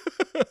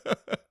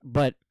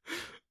 But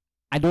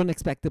I don't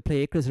expect to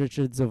play Chris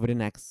Richards over the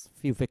next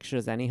few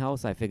fixtures anyhow,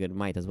 so I figured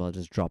might as well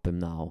just drop him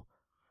now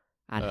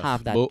and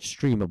have that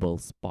streamable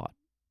spot.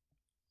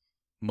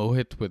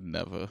 Mohit would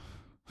never.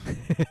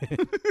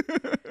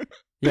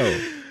 Yo,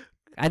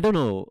 I don't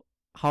know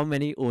how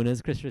many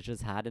owners Chris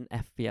Richards had in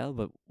FPL,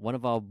 but one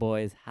of our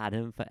boys had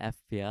him for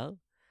FPL.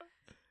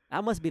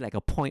 That must be like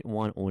a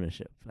 0.1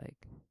 ownership,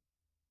 like,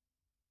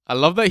 I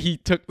love that he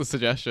took the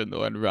suggestion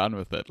though and ran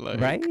with it. Like,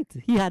 right?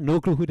 He had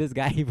no clue who this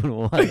guy even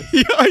was.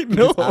 Yeah, I He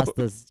know. just asked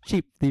us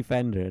cheap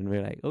defender, and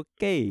we're like,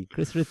 okay,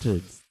 Chris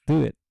Richards,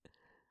 do it.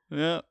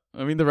 Yeah,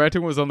 I mean the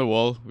writing was on the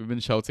wall. We've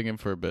been shouting him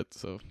for a bit,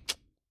 so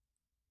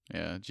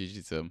yeah,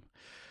 GG to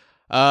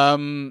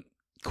him.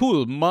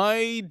 Cool.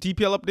 My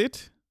DPL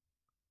update.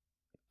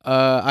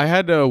 I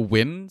had a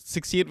win,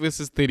 68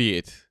 versus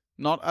 38.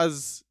 Not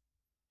as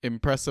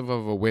impressive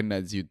of a win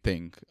as you'd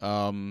think.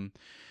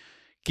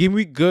 Game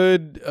week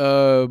good.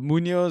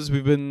 Munoz,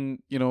 we've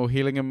been,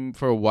 hailing him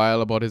for a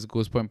while about his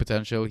ghost point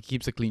potential. He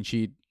keeps a clean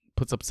sheet,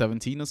 puts up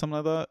 17 or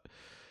something like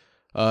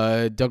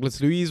that.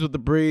 Douglas Luiz with the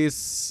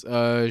brace.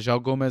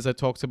 João Gomez I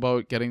talked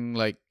about getting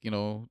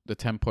the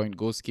 10-point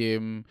ghost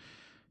game.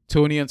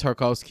 Tony and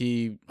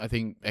Tarkowski, I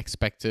think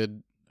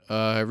expected.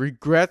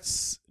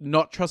 Regrets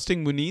not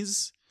trusting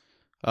Muniz.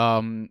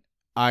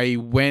 I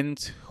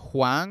went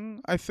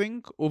Huang, I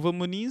think, over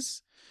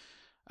Muniz.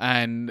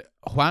 And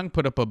Huang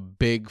put up a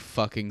big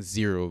fucking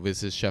 0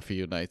 versus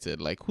Sheffield United.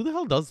 Like, who the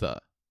hell does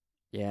that?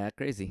 Yeah,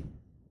 crazy.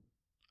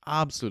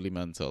 Absolutely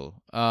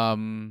mental. I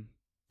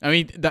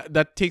mean,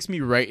 that takes me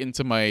right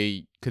into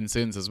my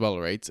concerns as well,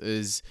 right?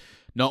 Is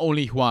not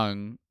only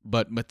Huang,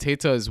 but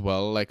Mateta as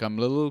well. Like, I'm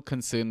a little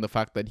concerned the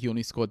fact that he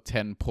only scored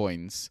 10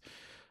 points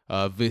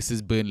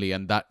versus Burnley,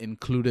 and that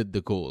included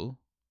the goal,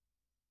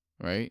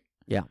 right?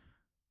 Yeah.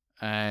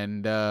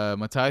 And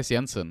Matthias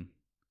Jensen.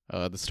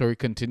 The story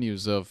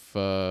continues of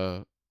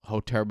how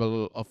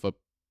terrible of a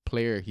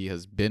player he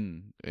has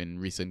been in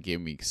recent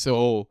game weeks.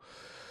 So,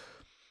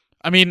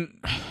 I mean,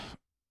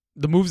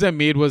 the moves I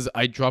made was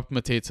I dropped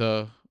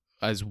Mateta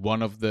as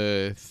one of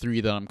the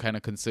 3 that I'm kind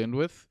of concerned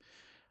with.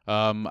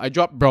 I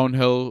dropped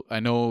Brownhill.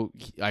 I know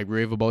I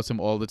rave about him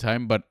all the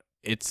time, but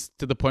it's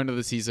to the point of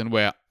the season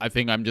where I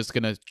think I'm just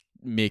going to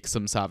make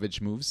some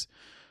savage moves.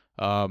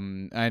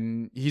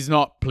 And he's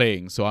not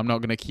playing, so I'm not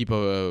going to keep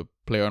a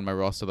player on my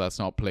roster that's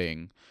not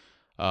playing.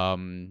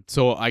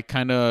 So I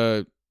kind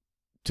of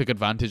took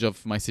advantage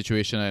of my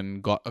situation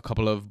and got a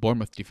couple of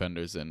Bournemouth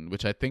defenders in,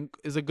 which I think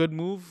is a good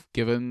move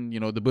given,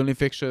 the Burnley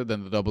fixture,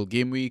 then the double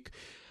game week.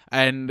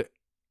 And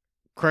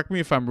correct me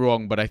if I'm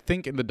wrong, but I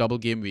think in the double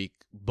game week,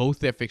 both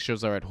their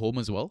fixtures are at home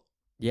as well.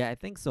 Yeah, I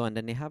think so. And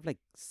then they have like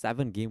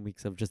 7 game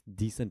weeks of just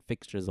decent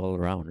fixtures all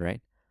around,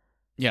 right?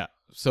 Yeah.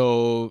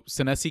 So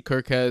Senesi,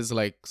 Kirkez,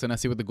 like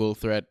Senesi with the goal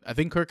threat. I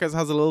think Kirkez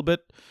has a little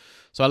bit.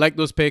 So I like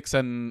those picks,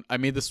 and I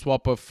made the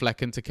swap of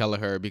Flecken to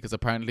Kelleher because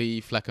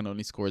apparently Flecken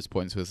only scores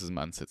points versus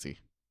Man City.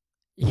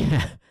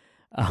 Yeah.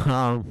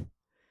 Um,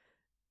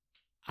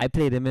 I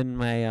played him in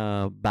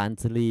my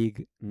banter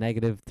league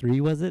 -3,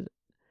 was it?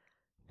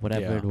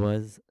 Whatever Yeah. it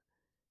was.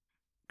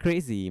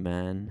 Crazy,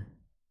 man.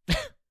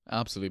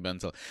 Absolutely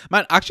mental.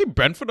 Man, actually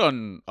Brentford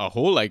on a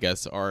whole, I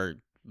guess, are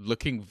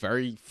looking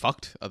very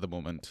fucked at the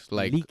moment.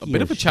 Like a Leaky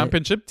bit as of a shit.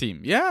 championship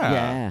team. Yeah.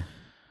 Yeah.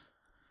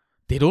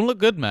 They don't look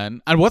good,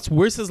 man. And what's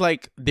worse is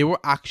like they were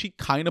actually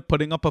kind of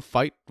putting up a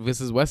fight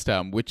versus West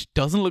Ham, which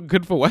doesn't look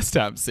good for West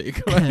Ham's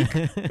sake.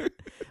 Like,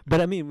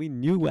 But I mean, we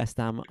knew West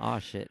Ham are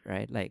shit,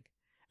 right? Like,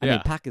 I mean,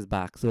 yeah. Pack is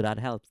back, so that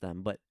helps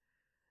them. But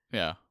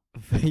Yeah.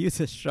 for you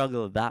to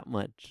struggle that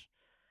much,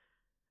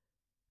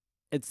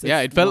 it's Yeah,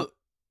 it's it felt not-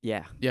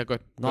 yeah, yeah,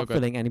 good. not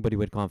filling anybody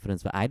with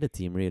confidence for either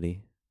team,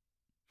 really.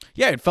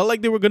 Yeah, it felt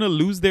like they were gonna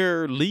lose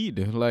their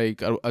lead,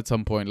 like at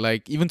some point.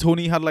 Like even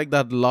Tony had like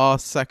that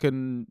last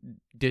second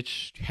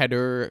ditch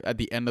header at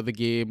the end of the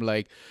game.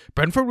 Like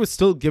Brentford was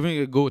still giving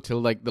it a go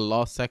till like the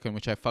last second,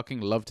 which I fucking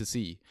love to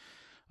see.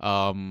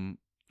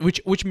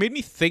 Which made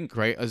me think,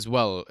 right, as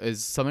well,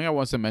 is something I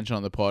want to mention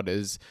on the pod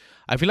is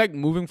I feel like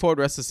moving forward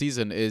rest of the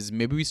season is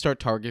maybe we start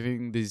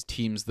targeting these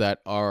teams that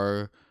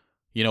are,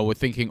 you know, we're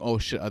thinking, oh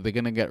shit, are they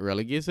gonna get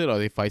relegated? Are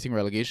they fighting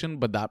relegation?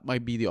 But that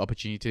might be the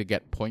opportunity to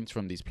get points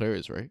from these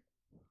players, right?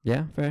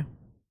 Yeah, fair.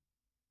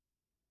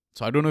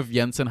 So I don't know if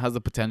Jensen has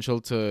the potential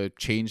to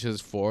change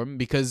his form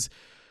because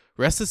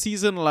rest of the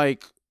season,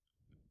 like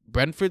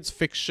Brentford's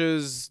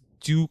fixtures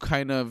do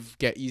kind of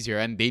get easier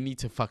and they need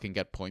to fucking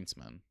get points,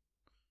 man.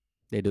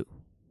 They do.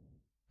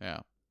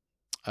 Yeah.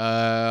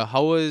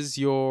 How was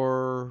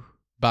your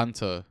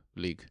banter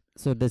league?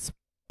 So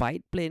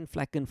despite playing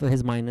Flecken for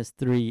his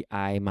 -3,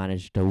 I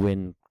managed to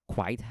win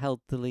quite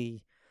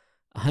healthily,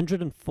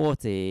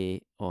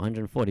 140 or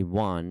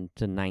 141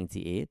 to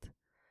 98.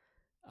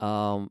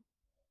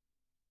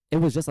 It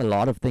was just a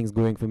lot of things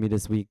going for me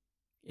this week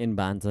in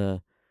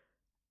banter.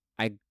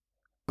 I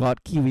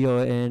got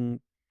Kiwior in,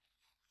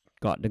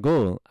 got the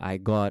goal. I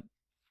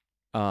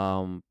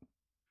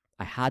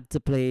had to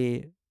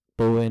play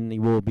Bowen,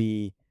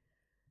 Iwobi,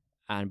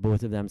 and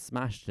both of them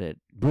smashed it.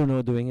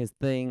 Bruno doing his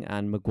thing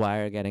and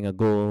Maguire getting a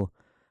goal.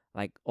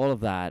 Like, all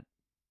of that,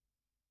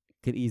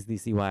 could easily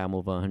see why I'm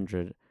over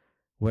 100.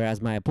 Whereas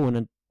my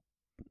opponent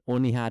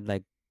only had,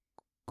 like,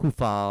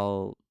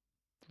 Kufal,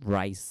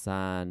 Rice,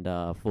 and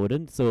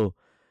Foden. So,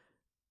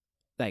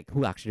 like,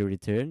 who actually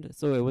returned.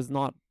 So, it was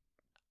not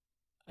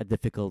a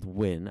difficult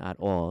win at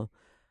all.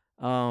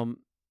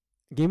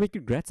 Game week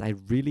regrets, I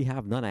really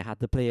have none. I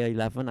had to play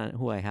 11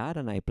 who I had,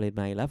 and I played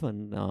my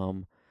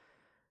 11.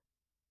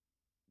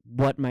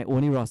 What my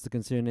only roster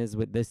concern is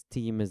with this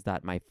team is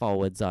that my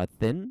forwards are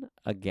thin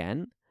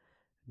again.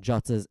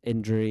 Jota's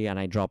injury, and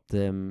I dropped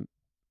him.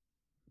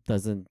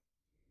 It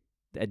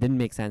didn't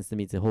make sense to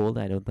me to hold,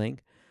 I don't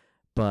think.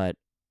 But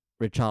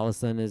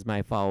Richarlison is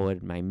my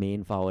forward, my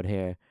main forward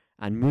here,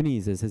 and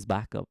Muniz is his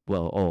backup,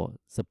 or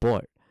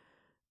support.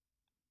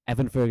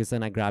 Evan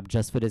Ferguson I grabbed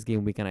just for this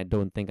game week, and I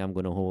don't think I'm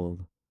going to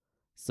hold.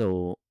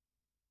 So,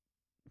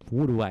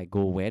 who do I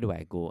go? Where do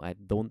I go? I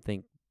don't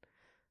think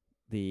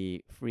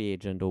the free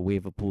agent or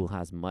waiver pool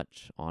has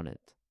much on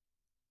it.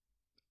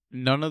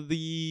 None of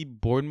the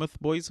Bournemouth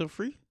boys are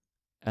free?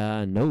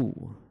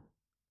 No.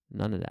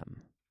 None of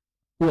them.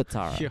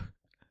 Uatara.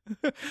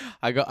 Yeah.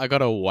 I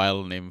got a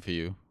wild name for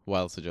you.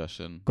 Wild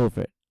suggestion. Go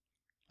for it.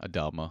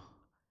 Adama.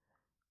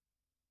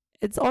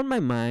 It's on my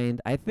mind.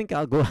 I think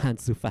I'll go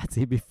Ansu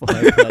Fati before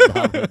I go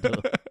Adama,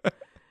 though.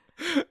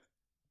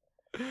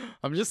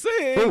 I'm just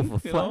saying. Oh,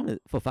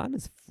 Fofana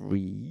is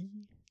free.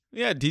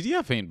 Yeah,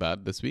 DDF ain't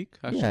bad this week,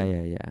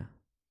 actually. Yeah.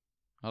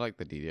 I like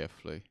the DDF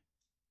play.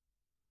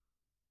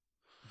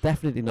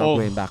 Definitely not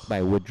going back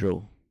by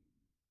Woodrow.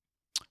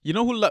 You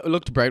know who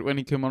looked bright when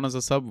he came on as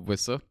a sub?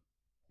 Wissa.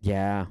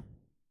 Yeah.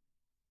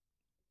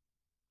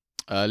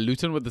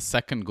 Luton with the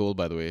second goal,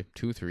 by the way.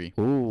 2-3.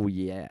 Oh,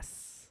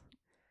 yes.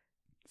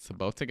 It's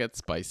about to get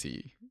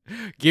spicy.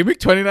 Game week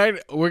 29,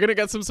 we're going to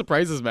get some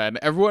surprises, man.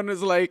 Everyone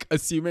is like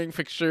assuming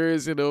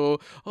fixtures, you know.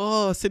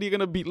 Oh, City going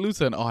to beat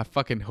Luton. Oh, I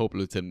fucking hope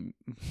Luton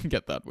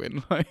get that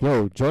win.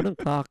 Yo, Jordan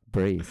Clark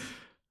brace.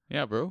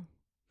 Yeah, bro.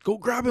 Go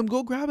grab him.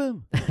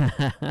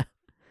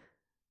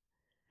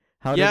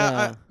 How did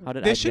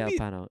IGL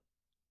pan out?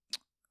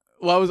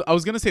 Well, I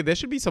was going to say there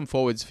should be some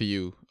forwards for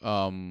you.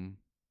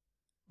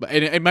 But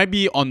it might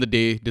be on the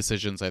day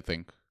decisions, I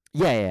think.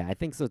 Yeah, I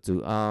think so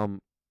too.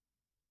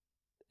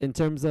 In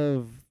terms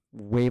of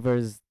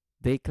waivers,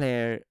 they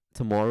clear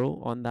tomorrow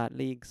on that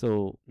league,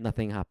 so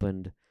nothing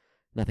happened,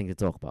 nothing to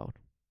talk about.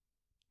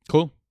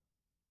 Cool.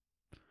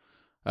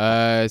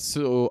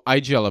 So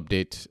IGL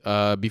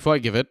update. Before I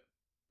give it,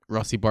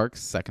 Rossi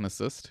Barks, second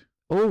assist.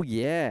 Oh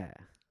yeah.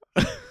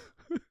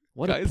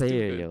 What a Guy's player,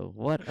 too good. yo.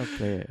 What a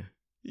player.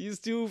 He's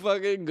too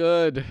fucking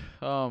good.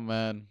 Oh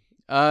man.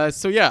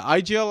 So yeah,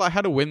 IGL, I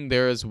had a win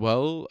there as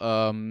well.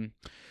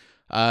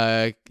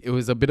 It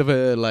was a bit of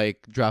a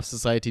like draft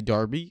society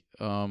derby.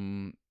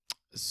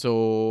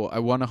 So I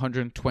won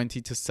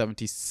 120 to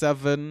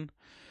 77.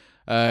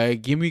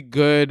 Game week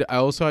good. I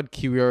also had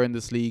Kiwior in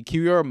this league.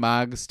 Kiwior,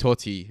 Mags,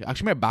 Totti.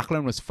 Actually, my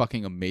backline was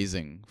fucking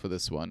amazing for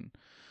this one.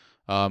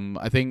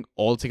 I think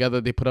altogether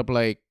they put up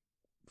like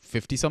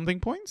 50 something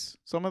points,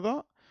 some of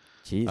that.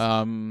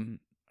 Jeez.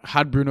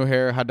 Had Bruno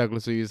here, had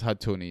Douglas Luiz, had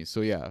Tony.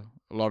 So yeah,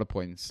 a lot of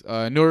points.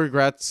 No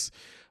regrets.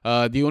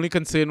 The only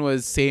concern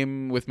was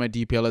same with my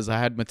DPL as I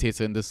had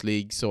Mateta in this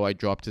league, so I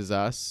dropped his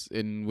ass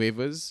in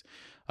waivers.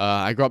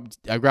 I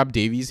grabbed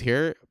Davies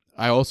here.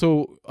 I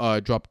also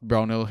dropped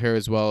Brownhill here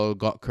as well.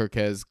 Got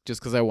Kirkez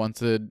just because I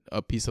wanted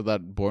a piece of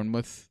that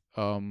Bournemouth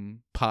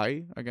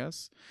pie, I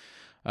guess.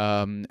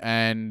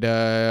 And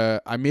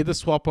I made the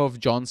swap of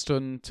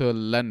Johnston to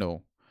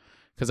Leno.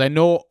 Because I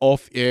know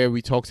off air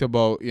we talked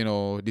about,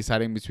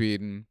 deciding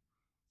between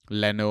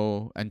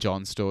Leno and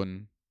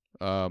Johnstone.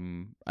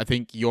 I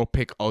think your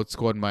pick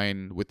outscored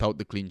mine without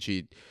the clean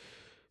sheet.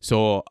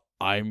 So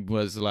I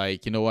was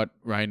like, you know what?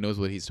 Ryan knows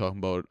what he's talking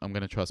about. I'm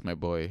going to trust my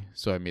boy.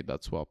 So I made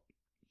that swap.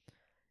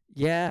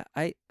 Yeah,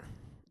 I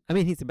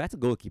mean, he's a better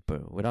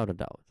goalkeeper, without a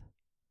doubt.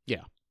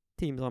 Yeah.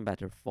 Team's on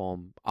better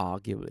form,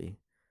 arguably.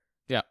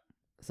 Yeah.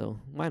 So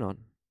why not?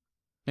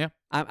 Yeah.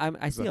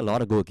 I see a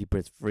lot of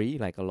goalkeepers free.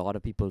 Like a lot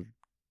of people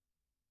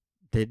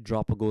did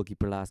drop a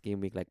goalkeeper last game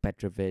week, like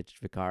Petrovic,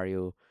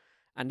 Vicario,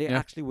 and they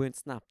actually weren't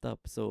snapped up.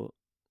 So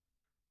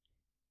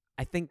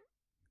I think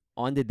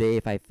on the day,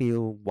 if I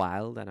feel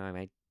wild, and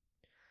I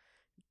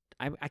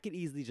could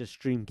easily just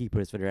stream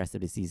keepers for the rest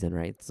of the season,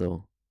 right?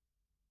 So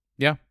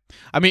yeah,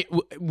 I mean,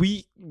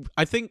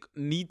 I think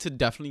need to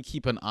definitely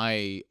keep an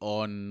eye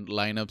on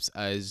lineups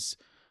as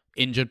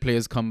injured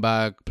players come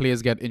back,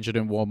 players get injured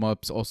in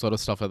warm-ups, all sort of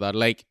stuff like that.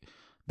 Like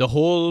the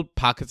whole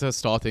Paqueta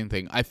starting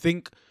thing, I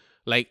think.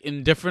 Like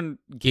in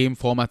different game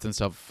formats and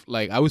stuff,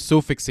 like I was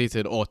so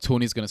fixated,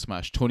 Tony's gonna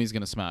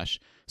smash.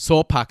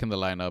 Saw Pac in the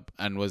lineup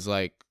and was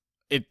like,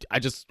 I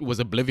just was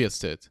oblivious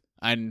to it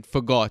and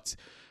forgot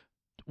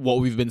what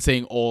we've been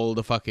saying all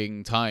the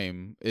fucking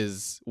time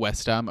is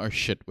West Ham are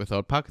shit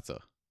without Paqueta.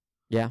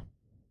 yeah.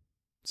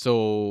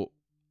 So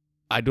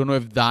I don't know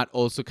if that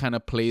also kind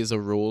of plays a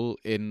role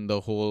in the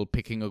whole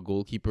picking a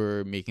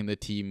goalkeeper, making the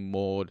team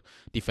more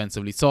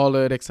defensively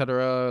solid,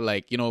 etc.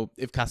 Like,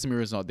 if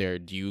Casemiro is not there,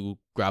 do you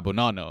grab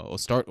Onana or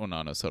start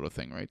Onana sort of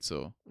thing, right?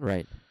 So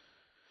Right.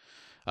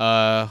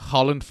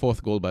 Haaland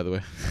 4th goal, by the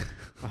way.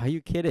 Are you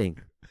kidding?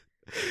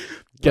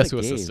 Guess who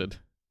What a game. assisted?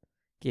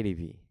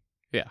 KDB.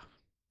 Yeah,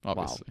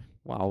 obviously.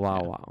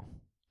 Wow.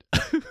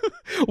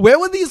 Where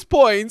were these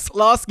points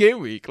last game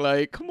week?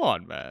 Like, come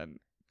on, man.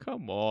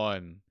 Come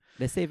on.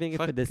 They're saving it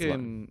for this one.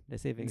 Fucking They're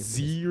saving it for this.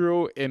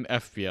 0 in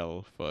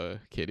FPL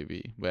for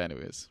KDB. But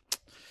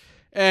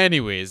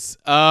anyways,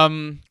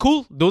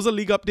 cool. Those are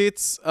league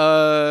updates.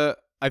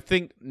 I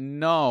think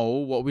now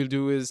what we'll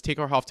do is take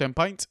our halftime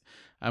pint,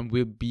 and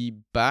we'll be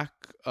back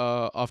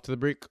after the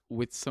break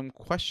with some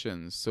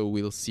questions. So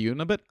we'll see you in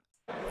a bit.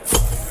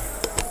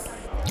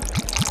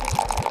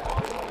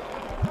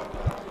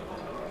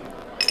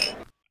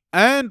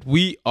 And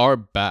we are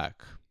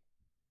back.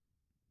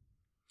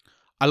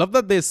 I love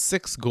that there's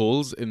 6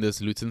 goals in this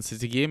Luton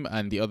City game,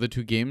 and the other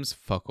 2 games,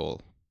 fuck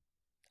all.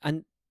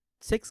 And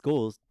 6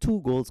 goals,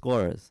 2 goal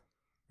scorers.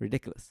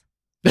 Ridiculous.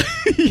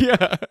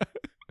 Yeah.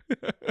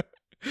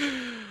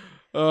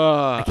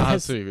 I guess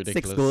Absolutely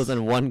ridiculous. 6 goals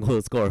and 1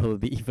 goal scorer will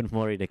be even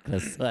more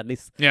ridiculous. So at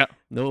least no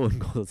own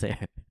goals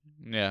there.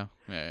 Yeah.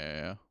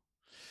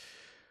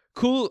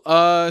 Cool.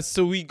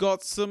 So we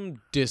got some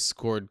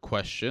Discord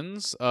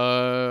questions.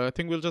 I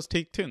think we'll just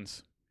take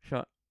turns.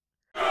 Sure.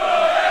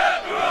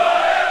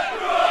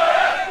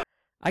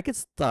 I could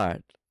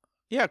start.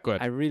 Yeah, go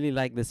ahead. I really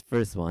like this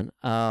first one.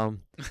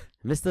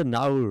 Mr.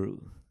 Nauru.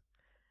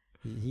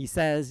 He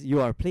says, you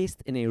are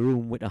placed in a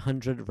room with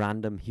 100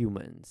 random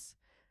humans.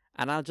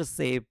 And I'll just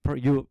say,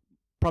 you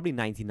probably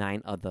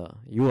 99 other.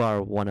 You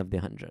are one of the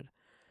 100.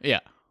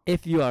 Yeah.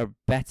 If you are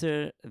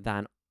better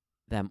than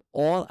them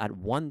all at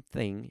one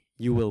thing,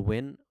 you will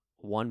win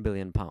 £1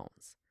 billion.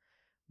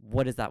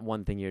 What is that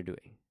one thing you're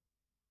doing?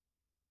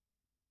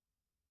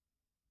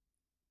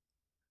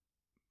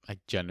 I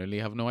genuinely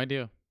have no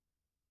idea.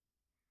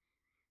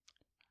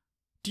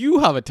 Do you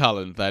have a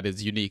talent that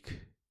is unique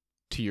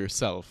to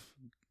yourself?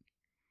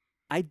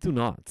 I do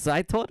not. So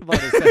I thought about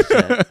this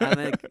question.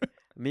 And like,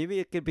 maybe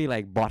it could be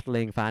like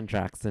bottling fan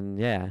tracks and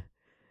yeah.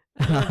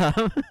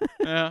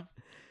 Yeah.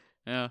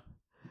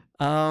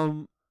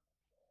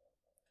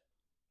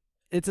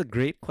 It's a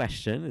great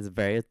question. It's a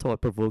very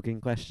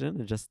thought-provoking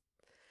question.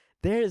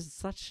 There is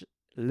such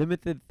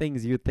limited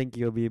things you think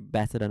you'll be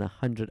better than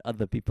 100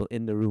 other people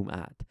in the room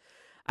at.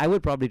 I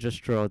would probably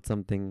just throw out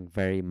something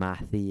very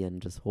mathy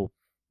and just hope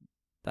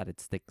that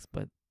it sticks,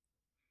 but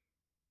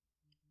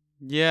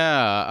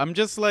yeah, I'm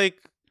just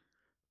like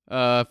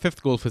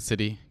 5th goal for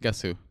City.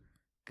 Guess who?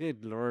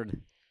 good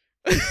lord.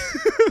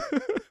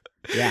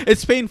 Yeah.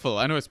 It's painful.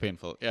 I know it's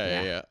painful.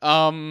 Yeah.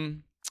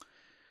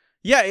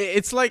 Yeah,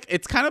 it's like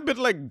it's kind of a bit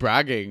like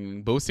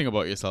bragging, boasting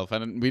about yourself,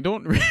 and we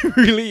don't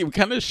really we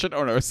kind of shit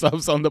on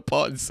ourselves on the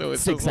pod, so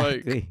it's just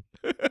Exactly.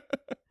 like,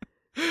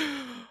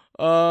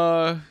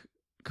 uh,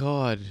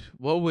 God,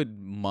 what would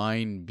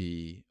mine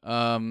be?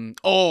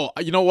 Oh,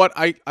 you know what?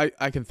 I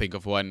can think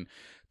of one.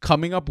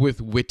 Coming up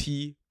with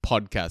witty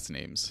podcast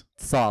names,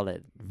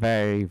 Solid.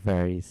 Very,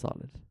 very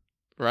solid.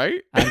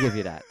 right? I'll give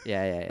you that.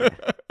 Yeah.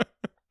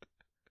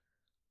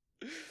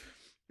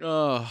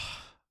 Uh,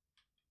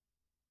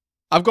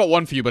 I've got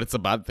one for you, but it's a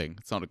bad thing.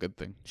 It's not a good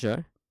thing.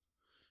 Sure.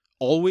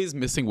 Always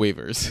missing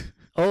waivers.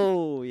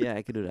 Oh, yeah,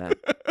 I could do that.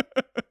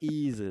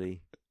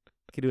 Easily.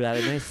 Could do that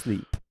in my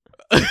sleep.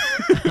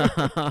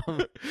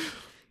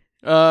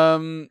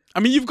 I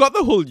mean, you've got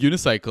the whole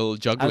unicycle I was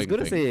juggling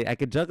going to thing. say, I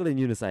could juggle in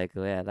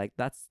unicycle, yeah. Like,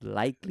 that's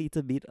likely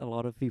to beat a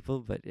lot of people,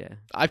 but yeah.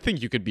 I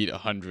think you could beat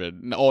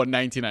 100 or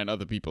 99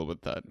 other people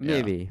with that.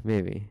 Yeah.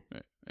 Maybe.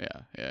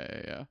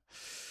 Yeah.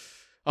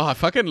 Oh, I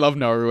fucking love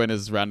Nauru and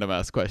his random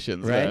ass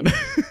questions, Right? man.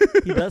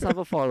 He does have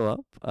a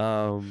follow-up.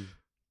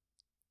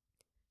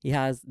 He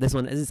has, this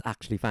one is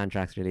actually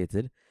Fantrax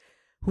related.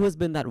 Who has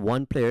been that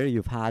one player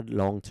you've had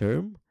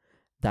long-term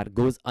that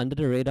goes under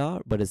the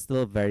radar but is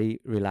still very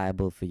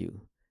reliable for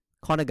you?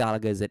 Conor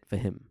Gallagher is it for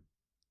him.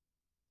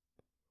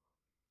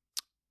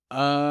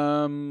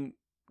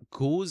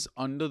 Goes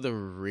under the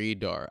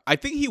radar. I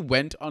think he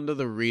went under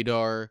the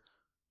radar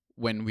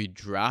when we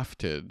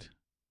drafted.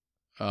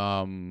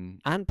 And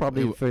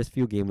probably the first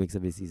few game weeks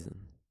of his season.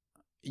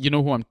 You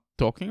know who I'm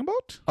talking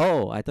about?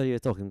 Oh, I thought you were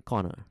talking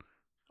Connor.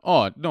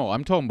 Oh, no,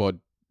 I'm talking about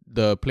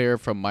the player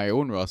from my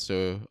own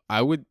roster.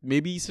 I would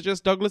maybe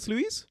suggest Douglas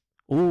Luiz.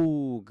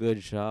 Ooh,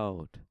 good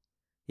shout.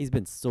 He's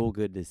been so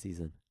good this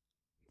season.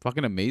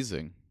 Fucking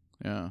amazing.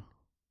 Yeah.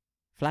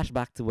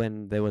 Flashback to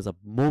when there was a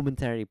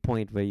momentary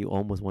point where you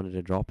almost wanted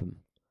to drop him.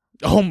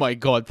 Oh my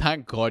god,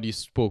 thank god you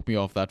spoke me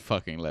off that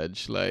fucking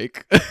ledge.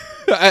 Like,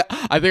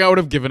 I think I would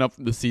have given up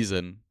the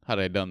season had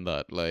I done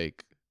that.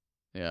 Like,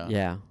 yeah.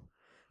 Yeah.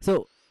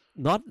 So,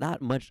 not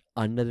that much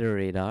under the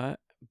radar,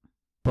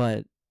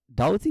 but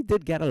Doughty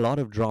did get a lot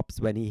of drops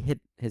when he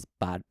hit his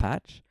bad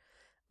patch,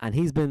 and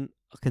he's been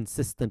a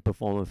consistent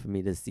performer for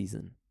me this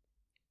season.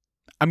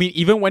 I mean,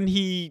 even when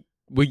you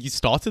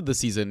started the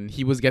season,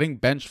 he was getting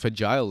benched for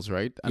Giles,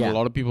 right? And Yeah. a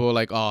lot of people were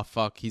like, oh,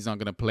 fuck, he's not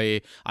going to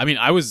play. I mean,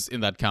 I was in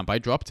that camp. I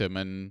dropped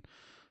him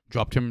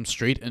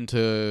straight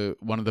into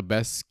one of the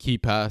best key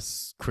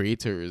pass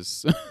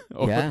creators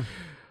Yeah.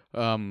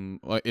 in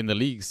the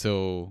league.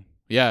 So,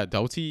 yeah,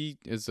 Doughty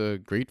is a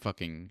great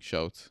fucking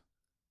shout.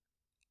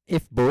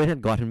 If Bowen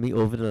had gotten me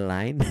over the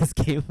line this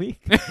game week,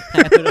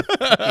 I would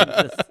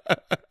have just...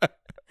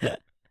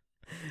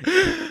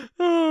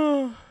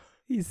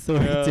 He's so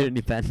return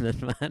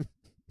dependent, man.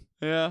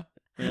 Yeah.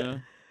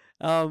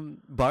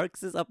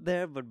 Barks is up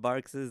there, but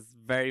Barks is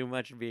very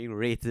much being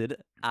rated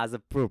as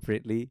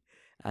appropriately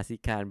as he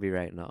can be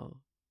right now.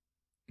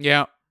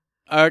 Yeah.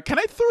 Can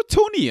I throw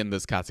Tony in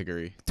this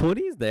category?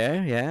 Tony's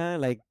there, yeah.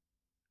 Like,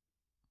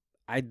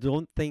 I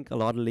don't think a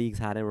lot of leagues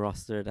had him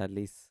rostered, at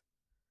least.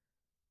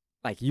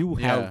 Like, you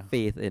Yeah. held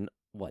faith in,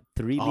 what,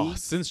 3 Oh,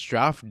 leagues? since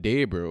draft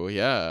day, bro.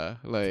 Yeah.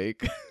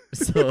 Like.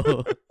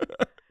 So,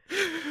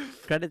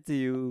 credit to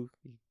you.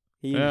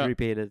 He Yeah.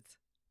 repaid it.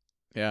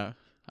 Yeah.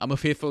 I'm a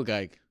faithful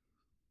guy.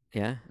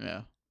 Yeah.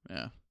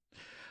 Yeah.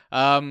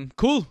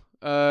 Cool.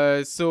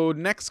 So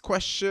next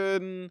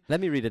question. Let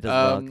me read it as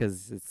well, Um,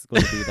 because it's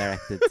going to be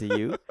directed to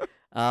you.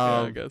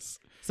 Yeah, I guess.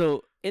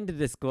 So, in the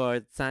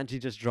Discord, Sanji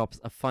just drops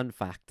a fun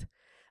fact.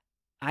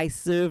 I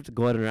served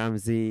Gordon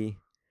Ramsay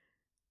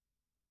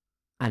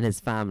and his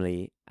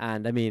family.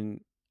 And, I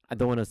mean, I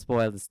don't want to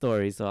spoil the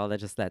story, so I'll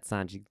just let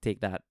Sanji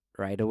take that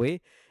right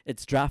away.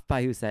 It's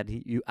DraftPie who said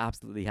you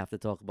absolutely have to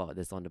talk about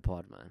this on the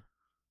pod, man.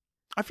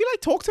 I feel I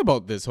talked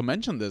about this or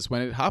mentioned this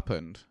when it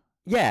happened.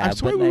 Yeah, I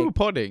swear but we like, were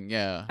podding.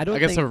 Yeah. I don't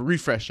guess a think-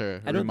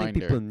 refresher. I don't reminder.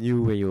 think people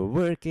knew where you were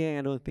working.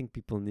 I don't think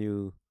people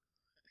knew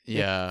the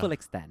Yeah. full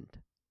extent.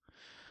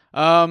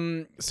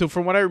 So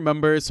from what I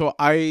remember, so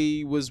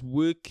I was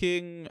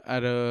working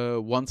at a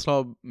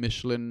one-star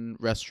Michelin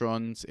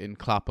restaurant in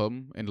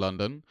Clapham in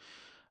London.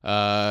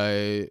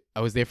 I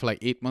was there for like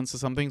 8 months or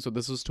something. So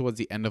this was towards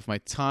the end of my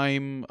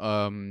time.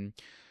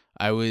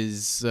 I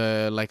was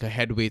like a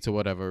head waiter or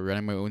whatever,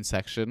 running my own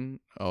section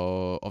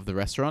of the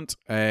restaurant.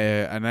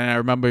 And then I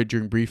remember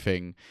during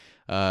briefing,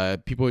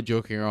 people were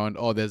joking around,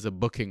 oh, there's a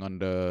booking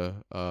under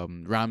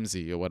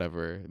Ramsey or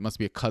whatever. It must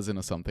be a cousin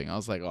or something. I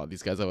was like, oh,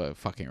 these guys are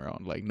fucking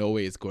around. Like, no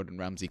way is Gordon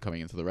Ramsay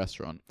coming into the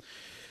restaurant.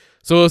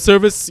 So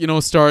service,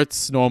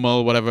 starts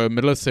normal, whatever.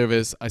 Middle of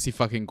service, I see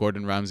fucking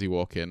Gordon Ramsay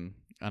walk in.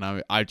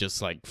 And I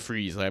just like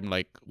freeze. I'm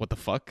like, what the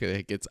fuck?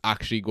 Like, it's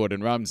actually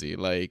Gordon Ramsay.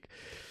 Like,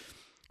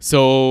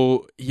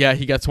 so yeah,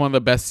 he gets one of the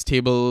best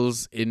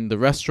tables in the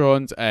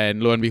restaurant,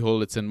 and lo and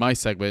behold, it's in my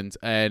segment.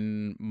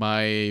 And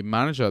my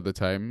manager at the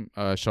time,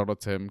 shout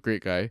out to him,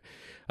 great guy.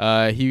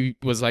 He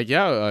was like,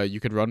 yeah, you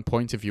could run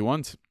point if you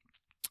want.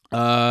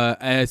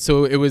 And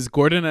so it was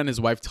Gordon and his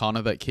wife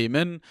Tana that came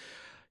in.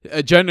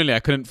 Generally, I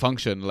couldn't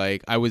function.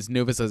 Like, I was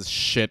nervous as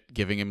shit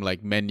giving him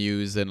like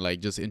menus and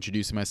like just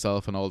introducing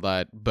myself and all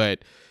that.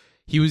 But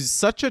he was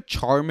such a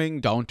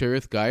charming, down to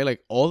earth guy.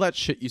 Like, all that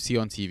shit you see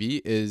on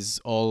TV is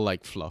all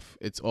like fluff.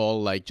 It's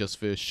all like just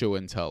for show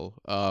and tell.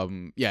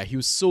 Yeah, he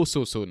was so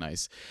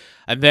nice.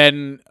 And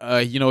then,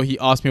 he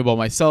asked me about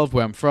myself,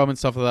 where I'm from and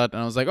stuff like that.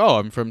 And I was like, oh,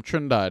 I'm from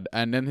Trinidad.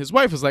 And then his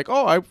wife was like,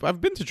 oh,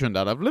 I've been to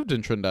Trinidad. I've lived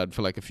in Trinidad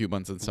for like a few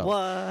months and stuff.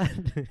 What?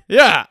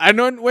 Yeah,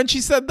 and when she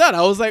said that,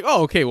 I was like,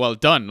 oh, okay, well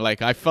done.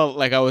 Like, I felt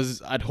like I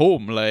was at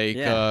home. Like,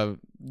 Yeah.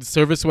 the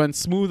service went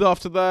smooth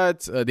after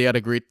that. They had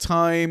a great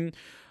time.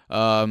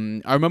 I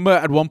remember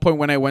at one point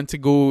when I went to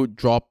go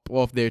drop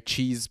off their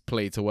cheese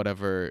plate or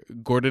whatever,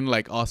 Gordon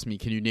like asked me,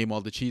 can you name all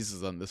the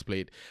cheeses on this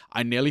plate?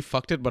 I nearly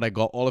fucked it, but I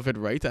got all of it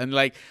right. And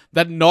like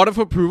that nod of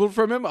approval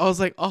from him, I was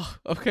like, oh,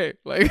 okay.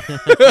 Like,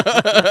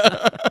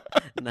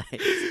 Nice.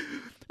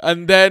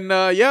 and then,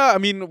 I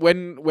mean,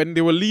 when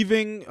they were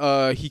leaving,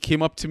 he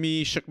came up to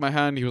me, shook my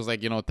hand. He was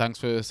like, thanks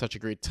for such a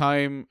great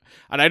time.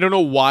 And I don't know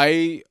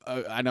why,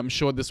 and I'm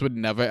sure this would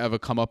never ever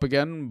come up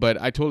again.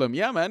 But I told him,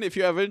 yeah, man, if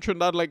you're ever in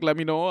Trinidad, like, let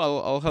me know.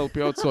 I'll help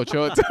you out, sort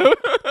you out.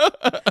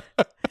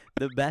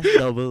 The best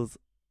doubles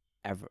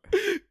ever.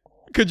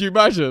 Could you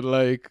imagine?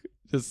 Like,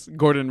 just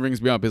Gordon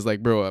rings me up. He's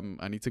like, bro,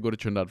 I need to go to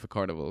Trinidad for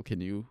Carnival. Can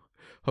you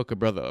hook a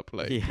brother up?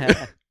 Like,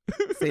 Yeah.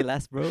 Say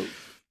less, bro.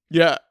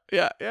 yeah.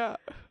 But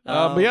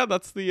Um, yeah,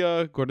 that's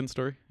the Gordon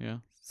story. Yeah.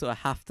 So I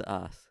have to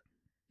ask.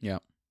 Yeah.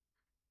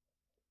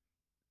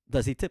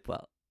 Does he tip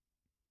well?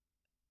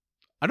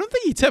 I don't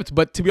think he tipped,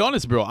 but to be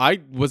honest, bro, I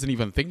wasn't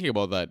even thinking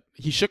about that.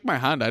 He shook my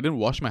hand. I didn't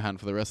wash my hand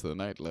for the rest of the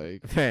night.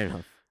 Like, Fair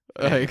enough.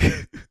 like,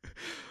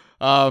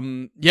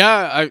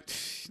 yeah.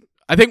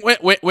 I think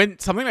when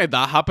something like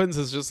that happens,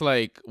 it's just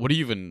like, what do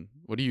you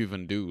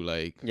even do?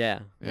 Like, Yeah.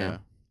 yeah.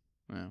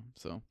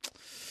 So,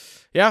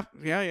 yeah.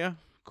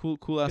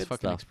 Cool ass Good fucking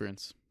stuff.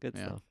 experience. Good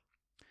Yeah. stuff.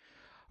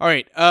 All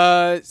right.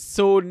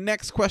 So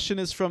next question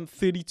is from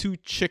 32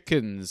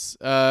 Chickens.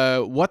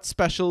 What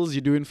specials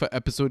you doing for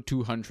episode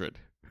 200?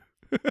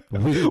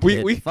 We-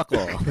 did fuck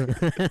all.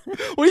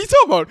 What are you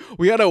talking about?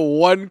 We had a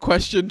one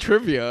question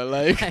trivia.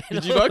 Like, I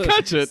did you not know,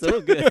 catch it? So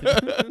good.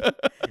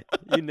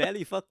 You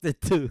nearly fucked it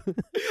too.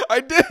 I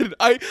did.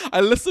 I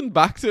listened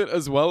back to it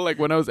as well. Like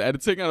when I was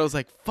editing, and I was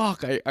like,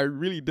 "Fuck! I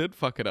really did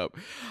fuck it up."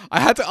 I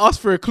had to ask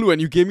for a clue, and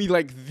you gave me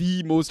like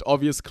the most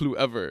obvious clue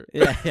ever.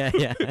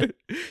 Yeah.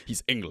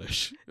 He's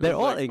English. They're It's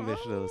all like, English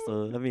though,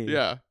 so I mean.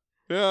 Yeah.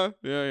 True.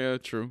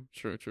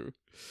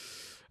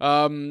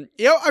 I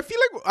feel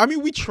like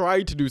we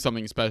tried to do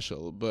something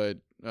special, but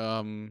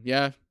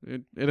it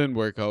didn't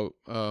work out.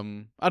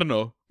 I don't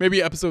know.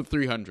 Maybe episode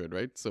 300,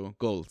 right? So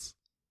goals.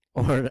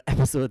 Or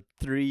episode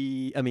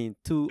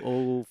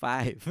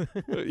 205.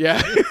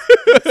 Yeah.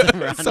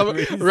 Some Some random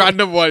reason.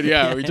 random one,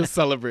 yeah. We Yeah. just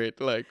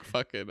celebrate like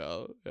fucking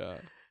hell. Yeah.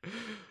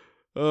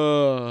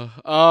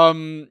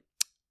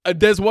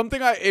 There's one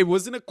thing it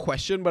wasn't a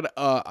question, but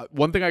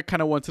one thing I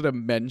kind of wanted to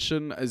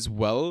mention as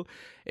well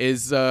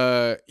is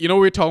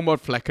we're talking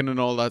about Flecken and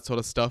all that sort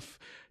of stuff.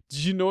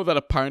 Did you know that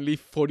apparently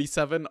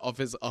 47 of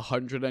his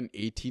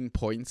 118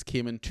 points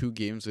came in 2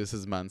 games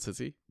versus Man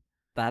City?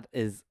 That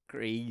is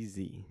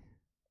crazy.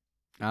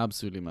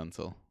 Absolutely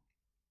mental.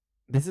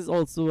 This is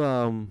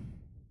also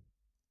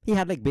he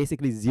had like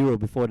basically 0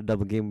 before the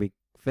double game week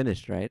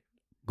finished, right?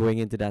 Going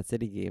into that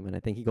City game, and I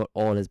think he got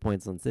all his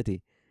points on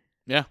City.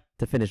 Yeah.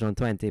 To finish on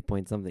 20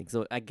 point something.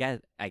 So I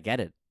get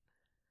it.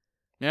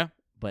 Yeah.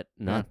 But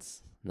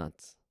nuts.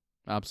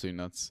 Absolutely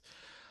nuts.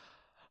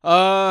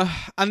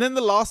 And then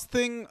the last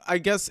thing, I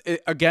guess,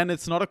 again,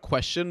 it's not a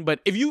question, but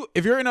if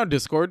you're in our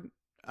Discord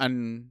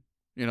and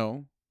you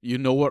know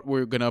what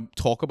we're gonna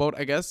talk about,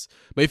 I guess.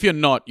 But if you're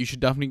not, you should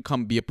definitely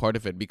come be a part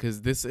of it,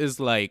 because this is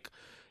like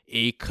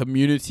a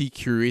community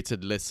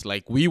curated list.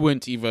 Like, we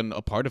weren't even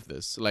a part of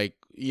this. Like,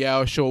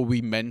 yeah, sure,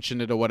 we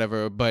mentioned it or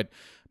whatever, but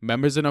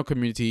members in our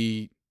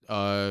community,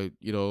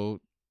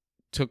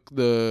 took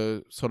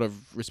the sort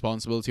of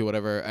responsibility or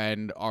whatever,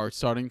 and are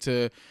starting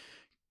to,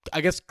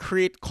 I guess,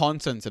 create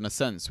content in a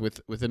sense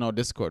within our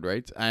Discord,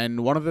 right?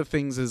 And one of the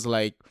things is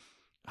like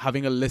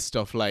having a list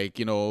of like,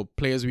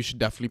 players we should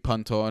definitely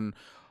punt on,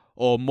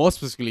 or more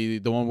specifically,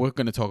 the one we're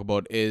going to talk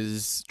about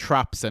is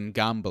traps and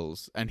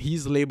gambles, and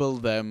he's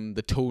labeled them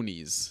the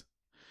Tonys.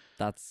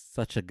 That's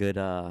such a good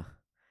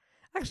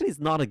actually it's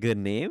not a good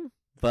name,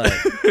 but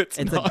it's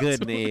it's not. a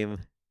good name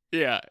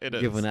Yeah, it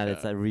is. given that yeah.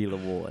 it's a real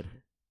award.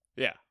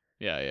 Yeah.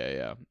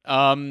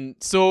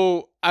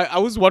 So I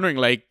was wondering,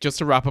 like, just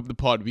to wrap up the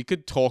pod, we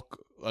could talk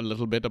a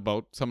little bit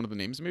about some of the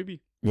names,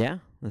 maybe. Yeah,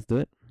 let's do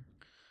it.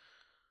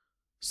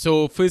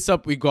 So first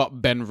up, we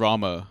got Ben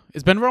Rama.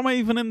 Is Ben Rama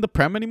even in the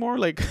Prem anymore?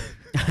 Like,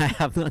 I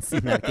have not seen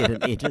that kid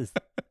in ages.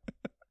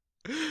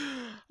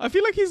 I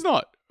feel like he's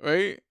not,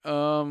 right?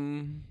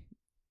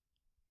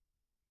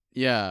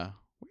 Yeah.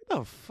 Where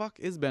the fuck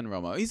is Ben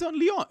Rama? He's on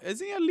Lyon.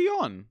 Isn't he at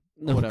Lyon?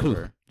 No Whatever.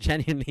 clue.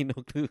 Genuinely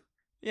no clue.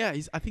 Yeah,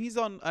 I think he's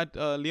on at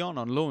Lyon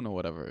on loan or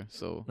whatever.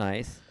 So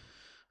Nice.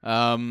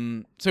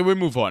 so we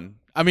move on.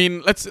 I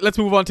mean, let's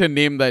move on to a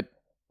name that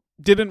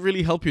didn't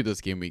really help you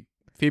this game week.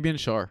 Fabian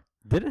Schär.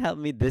 Didn't help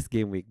me this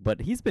game week,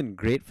 but he's been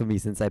great for me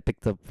since I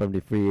picked up from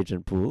the free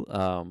agent pool.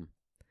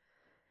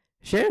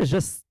 Cher is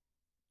just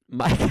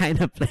my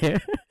kind of player.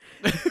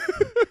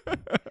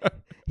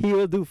 He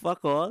will do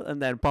fuck all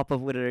and then pop up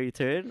with a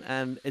return,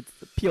 and it's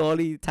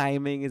purely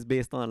timing is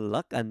based on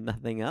luck and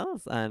nothing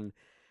else. And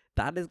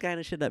that is kind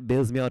of shit that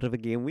bails me out of a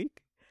game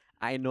week.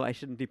 I know I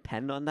shouldn't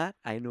depend on that.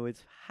 I know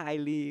it's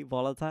highly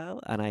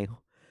volatile, and I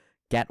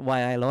get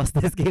why I lost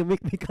this game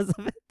week because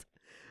of it.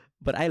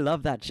 But I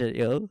love that shit,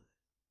 yo.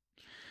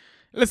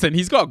 Listen,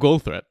 he's got goal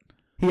threat.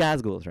 He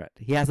has goal threat.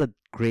 He has a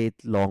great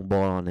long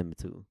ball on him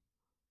too.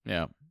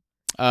 Yeah.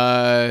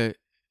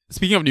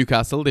 Speaking of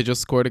Newcastle, they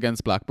just scored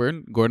against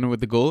Blackburn. Gordon with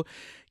the goal.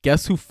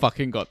 Guess who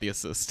fucking got the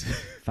assist?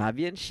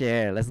 Fabian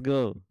Schär, let's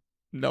go.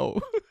 No.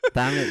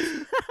 Damn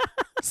it.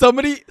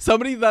 somebody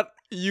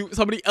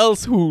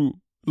else who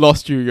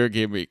lost you your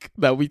game week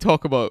that we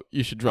talk about,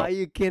 you should drop. Are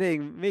you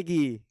kidding?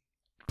 Miggy.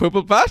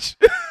 Purple patch?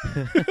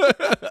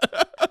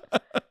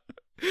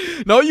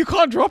 No, you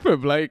can't drop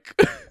him. Like,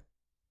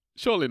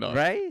 surely not.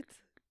 Right?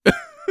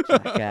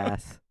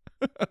 Jackass.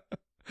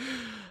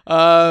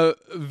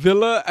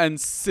 Villa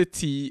and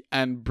City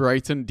and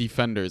Brighton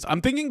defenders.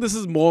 I'm thinking this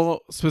is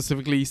more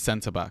specifically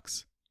centre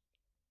backs.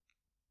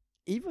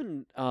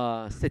 Even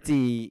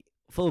City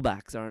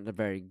fullbacks aren't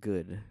very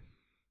good.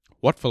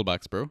 What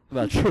fullbacks, bro?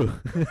 Well, true.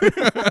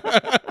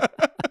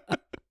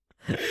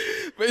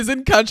 But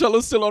isn't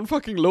Cancelo still on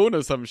fucking loan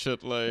or some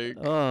shit? Like,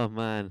 Oh,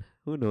 man.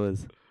 Who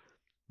knows?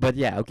 But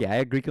yeah, okay, I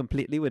agree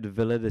completely with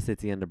Villa, the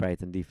City, and the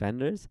Brighton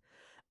defenders.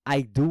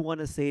 I do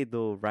want to say,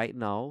 though, right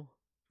now,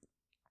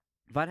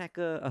 Van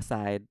Hecker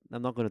aside,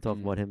 I'm not going to talk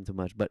about him too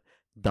much, but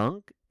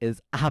Dunk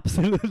is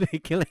absolutely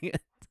killing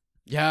it.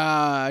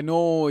 yeah, I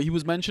know. He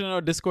was mentioned in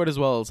our Discord as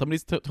well.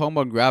 Somebody's talking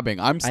about grabbing.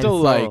 I'm I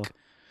still saw.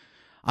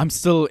 I'm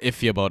still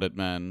iffy about it,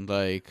 man.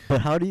 Like,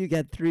 But how do you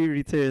get 3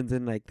 returns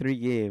in like 3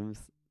 games,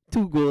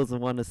 2 goals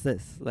and 1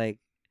 assist? Like,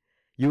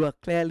 you are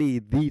clearly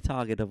the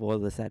target of all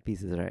the set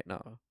pieces right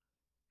now.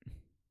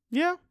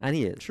 yeah, And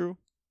he is. true.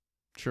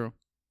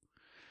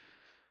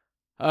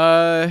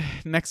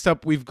 Next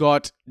up, we've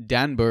got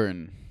Dan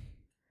Burn.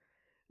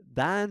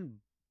 Dan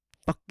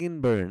fucking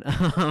Burn.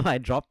 I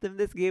dropped him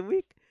this game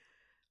week.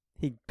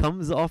 He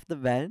comes off the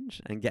bench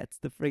and gets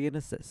the friggin'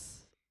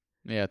 assist.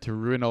 Yeah, to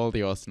ruin all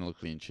the Arsenal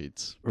clean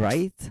sheets.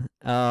 Right?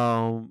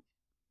 Do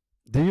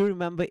you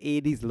remember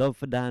AD's love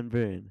for Dan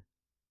Burn?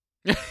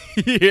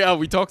 Yeah,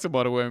 we talked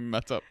about it when we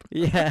met up.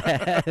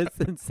 Yeah, it's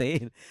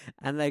insane.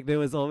 And like there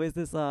was always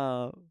this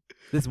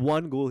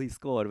one goal he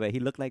scored where he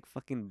looked like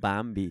fucking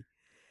Bambi.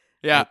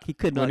 Yeah, Like, he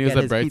could when not he was get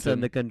at his feet Brighton.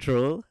 under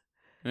control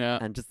yeah.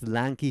 and just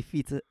lanky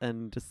feet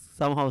and just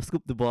somehow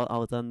scooped the ball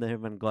out under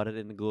him and got it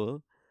in the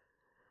goal.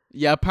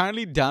 Yeah,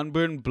 apparently Dan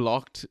Burn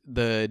blocked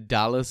the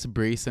Dallas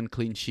brace and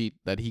clean sheet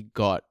that he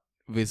got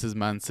versus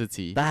Man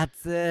City.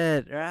 That's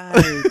it,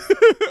 right?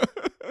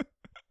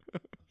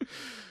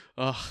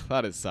 Oh,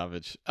 that is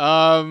savage.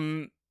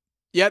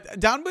 Yeah,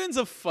 Dan Burn's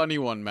a funny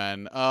one,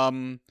 man.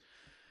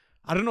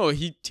 I don't know,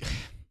 he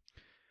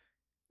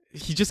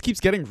just keeps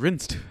getting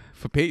rinsed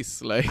for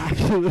pace, like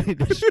Absolutely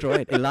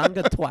destroyed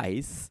Ilanga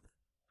twice,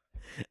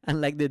 and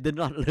like they did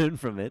not learn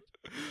from it.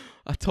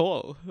 at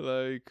all.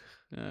 Like,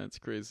 yeah, it's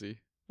crazy.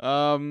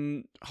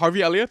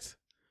 Harvey Elliott?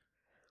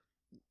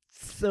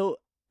 So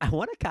I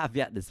want to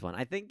caveat this one.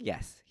 I think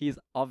yes, he's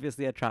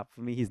obviously a trap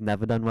for me. He's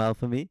never done well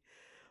for me,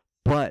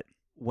 but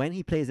when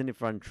he plays in the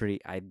front three,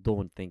 I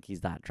don't think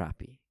he's that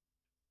trappy.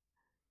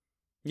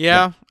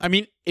 Yeah, I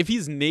mean, if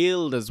he's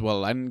nailed as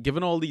well, and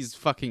given all these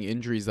fucking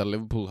injuries that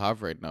Liverpool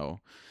have right now,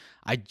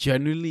 I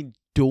genuinely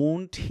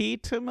don't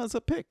hate him as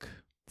a pick.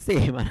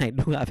 Same, and I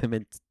do have him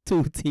in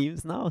 2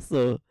 teams now,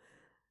 so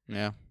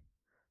Yeah.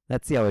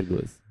 let's see how it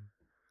goes.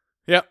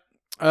 Yeah.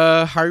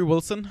 Harry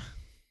Wilson?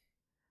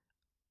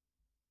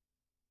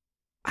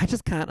 I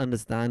just can't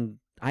understand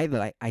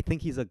either. I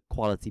think he's a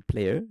quality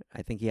player.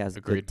 I think he has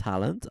Agreed. good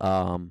talent.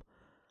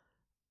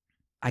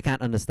 I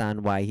can't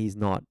understand why he's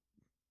not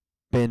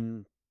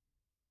been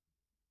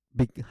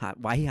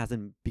why he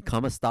hasn't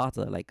become a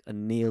starter, like a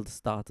nailed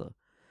starter.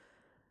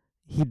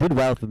 He did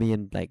well for me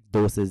in like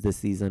doses this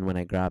season when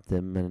I grabbed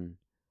him, and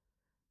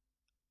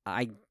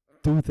I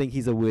do think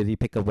he's a worthy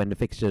pickup when the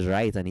fixture's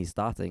right and he's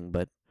starting,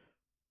 but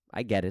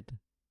I get it.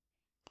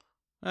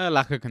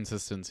 Lack of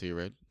consistency,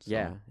 right?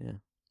 So.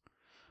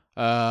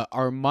 Yeah.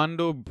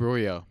 Armando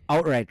Broya.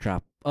 Outright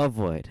trap.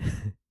 Avoid.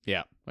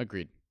 Yeah,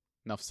 agreed.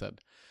 Enough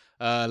said.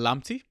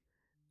 Lamptey?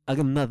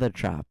 Another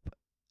trap.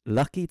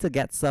 Lucky to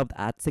get subbed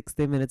at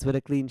 60 minutes with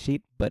a clean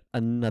sheet, but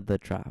another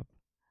trap.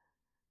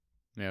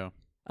 Yeah.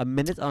 A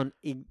minute on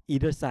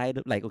either side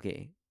of, like,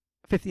 okay,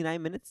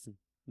 59 minutes,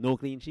 no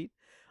clean sheet.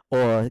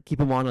 Or keep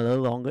him on a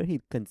little longer,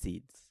 he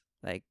concedes.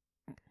 Like,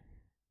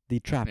 the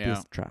trap Yeah.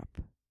 is trap.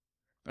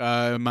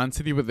 Man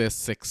City with their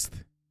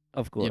 6th.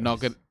 Of course.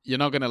 You're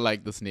not gonna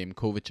like this name,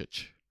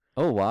 Kovacic.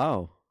 Oh,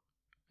 wow.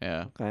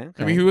 Yeah. Okay.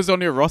 I mean, he was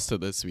on your roster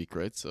this week,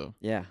 right? So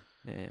Yeah.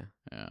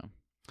 yeah.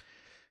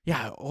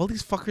 All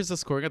these fuckers are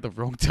scoring at the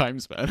wrong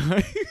times,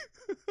 man.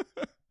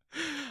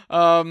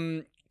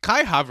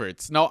 Kai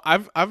Havertz. Now, I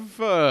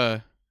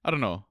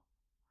don't know.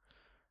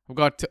 I've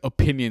got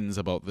opinions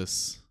about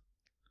this.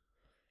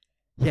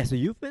 Yeah, so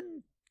you've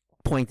been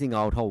pointing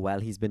out how well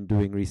he's been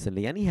doing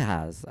recently, and he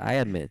has, I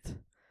admit.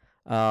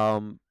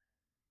 Um,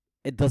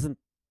 it doesn't,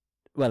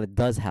 well, it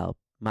does help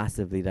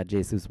massively that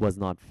Jesus was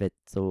not fit,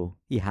 so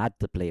he had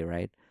to play,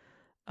 right?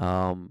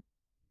 Um,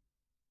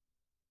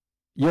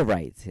 you're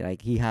right.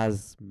 Like, he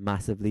has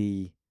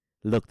massively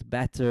looked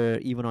better,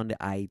 even on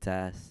the eye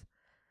test.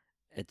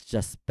 It's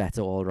just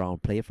better all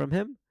round play from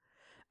him.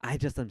 I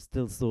just am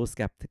still so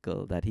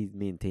skeptical that he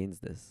maintains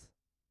this.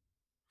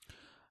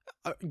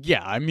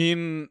 Yeah, I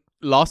mean,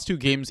 last two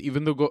games,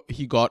 even though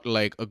he got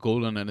like a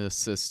goal and an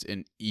assist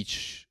in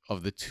each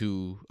of the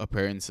two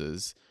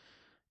appearances,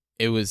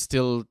 it was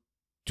still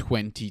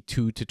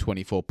 22 to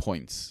 24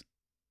 points,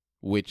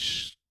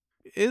 which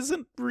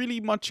isn't really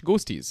much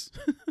ghosties.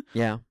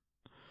 Yeah.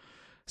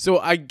 So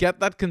I get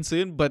that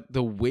concern, but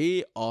the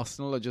way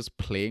Arsenal are just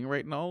playing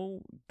right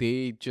now,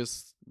 they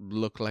just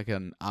look like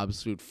an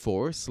absolute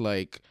force.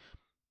 Like,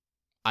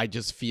 I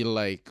just feel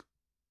like,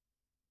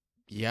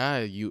 yeah,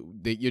 you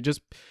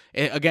just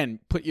again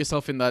put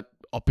yourself in that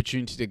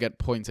opportunity to get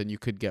points, and you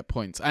could get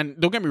points. And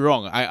don't get me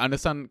wrong, I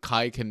understand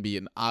Kai can be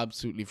an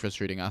absolutely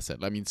frustrating asset.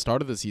 I mean,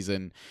 start of the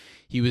season,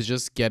 he was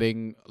just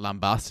getting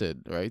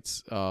lambasted, right?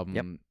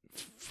 Yep.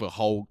 For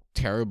how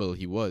terrible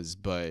he was,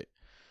 but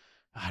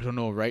I don't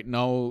know. Right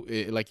now,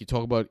 like you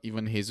talk about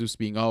even Jesus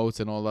being out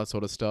and all that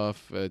sort of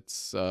stuff.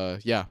 It's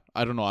yeah,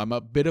 I don't know. I'm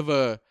a bit of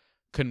a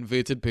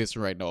converted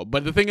person right now.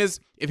 But the thing is,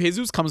 if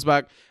Jesus comes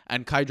back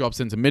and Kai drops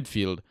into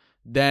midfield,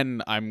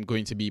 then I'm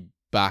going to be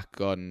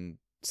back on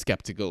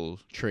skeptical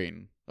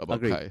train about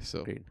Agreed. Kai.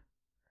 So Agreed.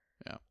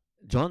 yeah.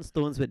 John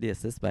Stones with the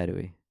assist, by the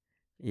way.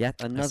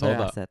 Yet another saw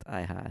that. asset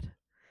I had.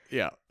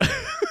 Yeah.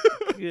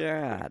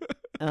 Yeah.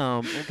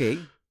 Okay.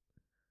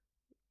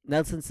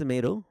 Nelson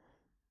Semedo,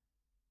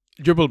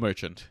 Dribble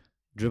merchant.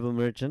 dribble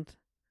merchant.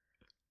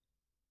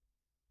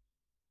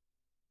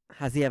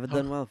 Has he ever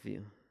done well for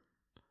you?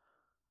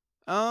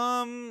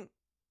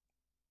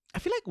 I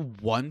feel like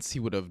once he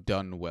would have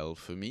done well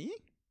for me.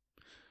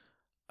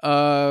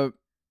 I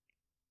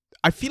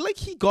feel like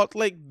he got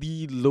like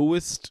the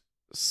lowest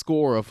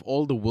score of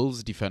all the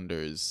Wolves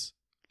defenders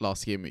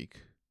last game week.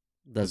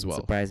 Doesn't well.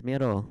 surprise me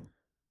at all.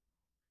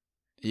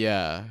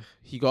 Yeah,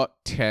 he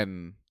got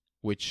 10,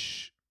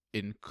 which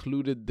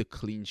included the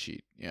clean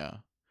sheet. Yeah.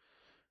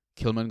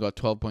 Kilman got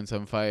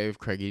 12.75,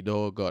 Craigie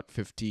Doe got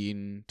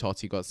 15,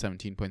 Totti got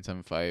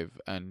 17.75,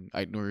 and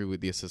Aitnuri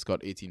with the assist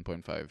got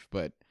 18.5.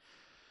 But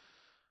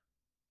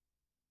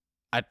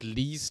at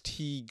least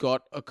he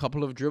got a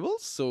couple of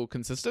dribbles, so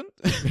consistent.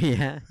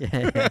 Yeah.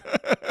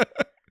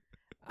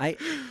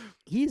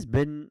 He's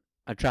been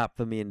a trap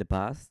for me in the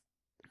past,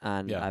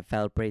 and Yeah. I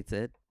fell prey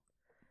to it.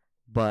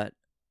 But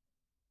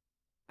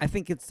I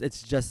think it's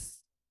just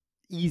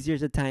easier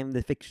to time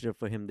the fixture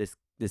for him this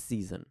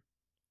season.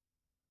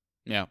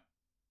 Yeah.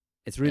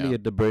 It's really Yeah.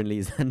 the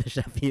Burnleys and the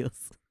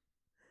Sheffields.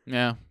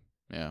 Yeah,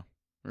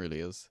 really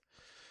is.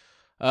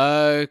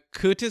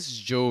 Curtis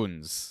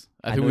Jones.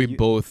 I think know we you-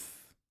 both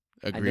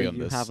I know agree on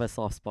you this. have a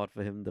soft spot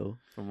for him though.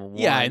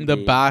 Yeah, in the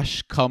game.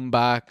 Bash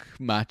comeback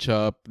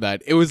matchup,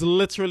 that it was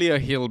literally a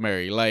Hail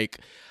Mary. Like,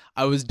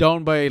 I was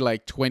down by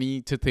like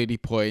 20 to 30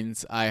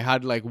 points. I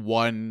had like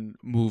one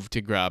move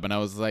to grab, and I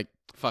was like,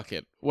 fuck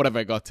it. What have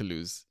I got to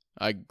lose?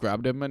 I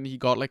grabbed him, and he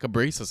got like a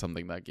brace or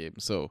something that game.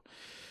 So,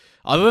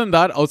 other than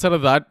that, outside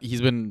of that,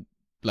 he's been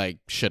like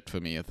shit for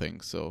me, I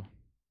think. So,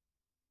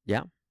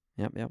 Yep.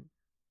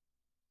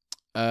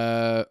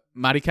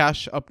 Matty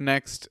Cash up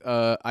next.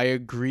 I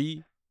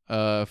agree.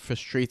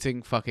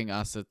 Frustrating fucking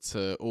asset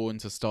to own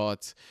to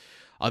start.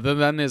 Other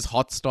than his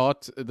hot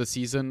start the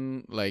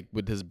season, like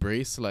with his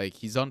brace, like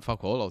he's done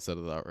fuck all outside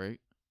of that, right?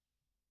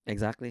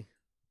 Exactly.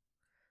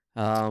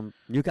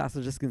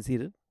 Newcastle just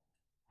conceded.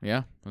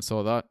 Yeah, I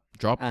saw that.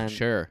 Drop And-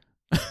 share.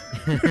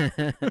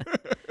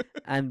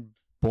 And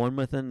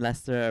Bournemouth and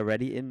Leicester are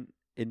already in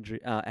injury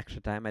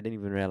extra time. I didn't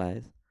even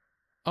realize.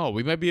 Oh,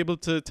 we might be able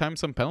to time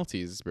some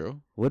penalties,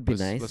 bro. Would be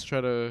let's, nice. Let's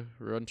try to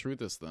run through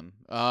this then.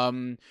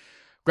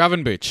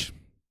 Gravenberch.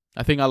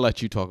 I think I'll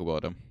let you talk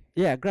about him.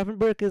 Yeah,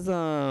 Gravenberg is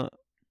a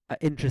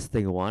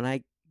interesting one.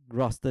 I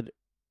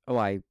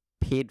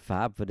paid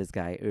fab for this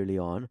guy early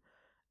on.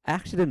 I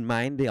actually didn't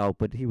mind the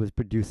output he was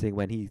producing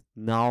when he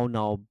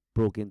now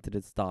broke into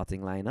the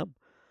starting lineup.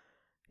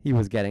 He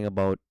was getting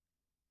about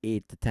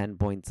 8 to 10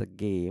 points a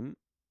game,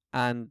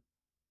 and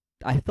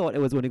I thought it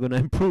was only going to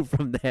improve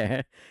from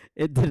there.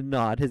 It did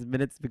not. His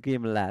minutes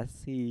became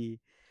less. I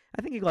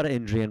think he got an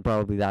injury, and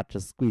probably that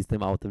just squeezed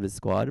him out of his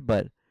squad.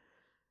 But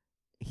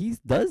he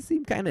does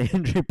seem kind of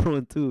injury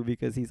prone too,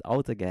 because he's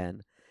out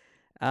again.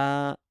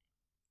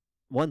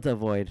 One to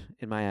avoid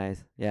in my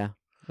eyes. Yeah,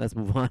 let's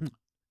move on.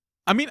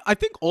 I mean, I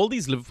think all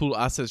these Liverpool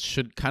assets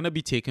should kind of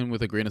be taken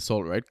with a grain of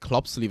salt, right?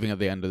 Klopp's leaving at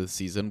the end of the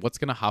season. What's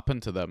going to happen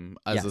to them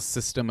as a Yes.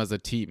 system, as a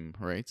team,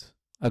 right?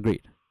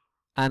 Agreed.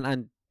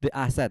 And the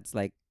assets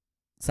like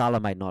Salah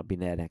might not be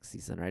there next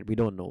season, right? We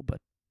don't know,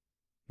 but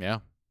Yeah.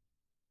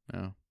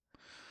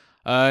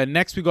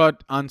 Next we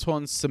got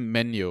Antoine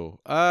Semenyo.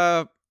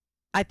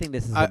 I think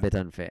this is I- a bit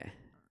unfair.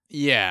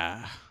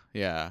 Yeah.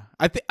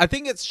 I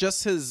think it's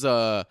just his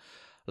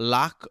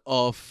lack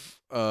of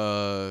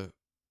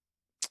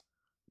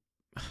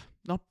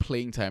not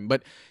playing time,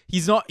 but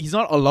he's not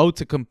allowed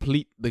to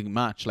complete the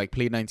match, like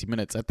play 90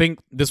 minutes. I think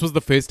this was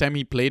the first time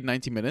he played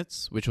 90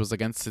 minutes, which was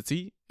against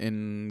City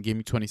in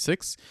game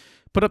 26.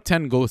 Put up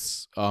 10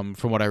 goals from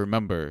what I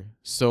remember.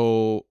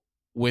 So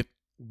with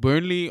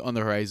Burnley on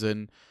the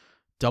horizon,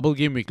 double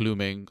game week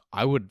looming,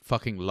 I would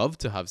fucking love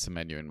to have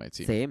Semenyo in my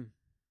team. Same.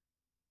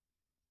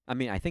 I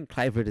mean, I think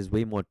Clivert is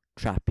way more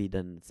trappy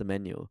than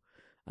Semenyo,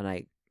 and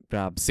I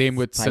grab Same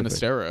with Clivert.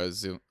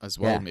 Sinistera as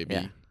well, Yeah, maybe.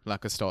 yeah.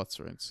 Lack of starts,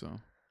 right? So,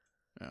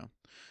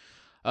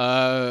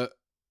 yeah.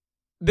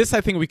 This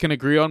I think we can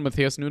agree on,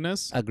 Matthias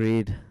Nunes.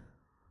 Agreed.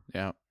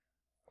 Yeah.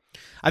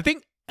 I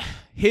think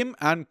him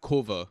and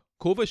Kova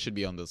should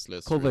be on this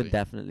list. Cover really.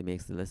 definitely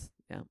makes the list.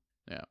 Yeah.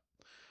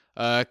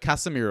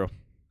 Casemiro.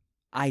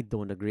 I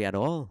don't agree at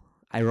all.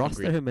 I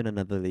roster Agreed. him in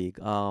another league.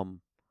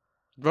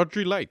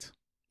 Rodri Light.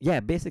 Yeah,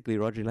 basically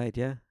Rodri Light.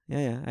 Yeah.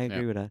 I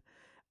agree with that.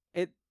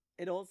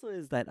 It also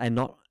is that I'm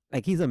not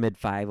like he's a mid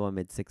 5 or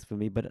mid 6 for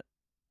me, but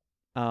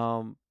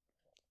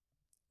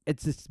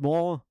it's just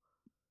more.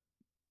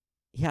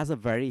 He has a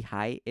very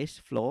high-ish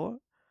floor,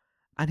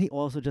 and he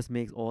also just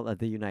makes all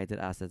other United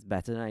assets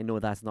better. And I know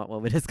that's not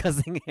what we're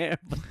discussing here.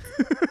 But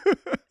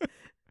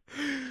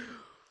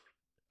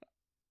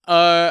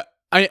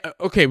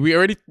We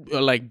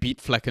already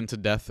beat Flecken to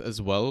death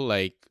as well.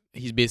 Like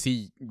he's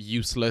basically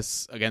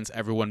useless against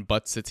everyone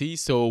but City.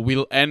 So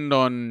we'll end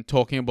on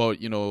talking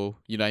about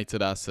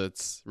United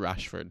assets.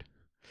 Rashford.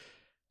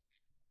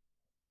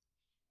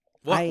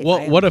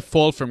 What a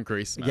fall from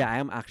grace, man. yeah, I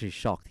am actually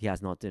shocked he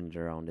has not turned it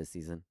around this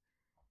season.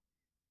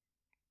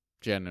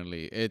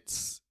 Generally,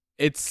 it's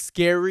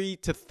scary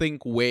to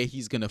think where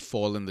he's gonna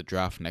fall in the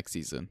draft next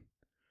season.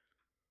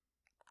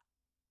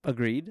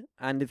 Agreed.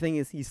 And the thing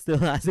is, he still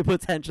has the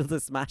potential to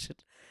smash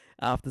it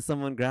after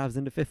someone grabs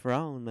in the 5th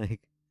round. Like,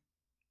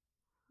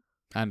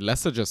 And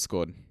Leicester just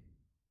scored.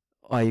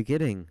 are you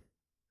kidding?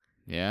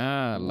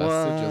 Yeah,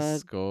 Leicester What?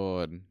 just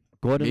scored.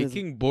 Gordon is.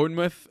 Making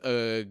Bournemouth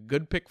a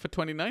good pick for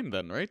 29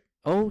 then, right?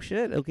 Oh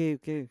shit!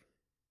 Okay.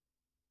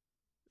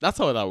 That's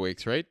how that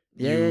works, right?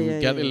 Yeah, you yeah,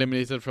 get yeah.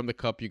 eliminated from the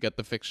cup, you get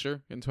the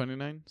fixture in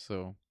 29.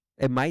 So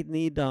It might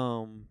need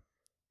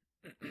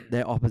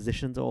their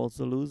opposition to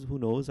also lose. Who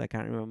knows? I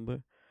can't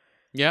remember.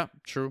 yeah,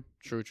 true.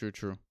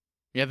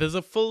 Yeah, there's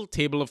a full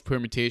table of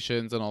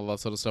permutations and all that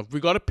sort of stuff. We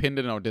got it pinned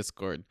in our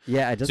Discord.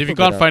 Yeah, I just. So if you looked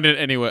it can't up. find it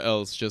anywhere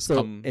else, just So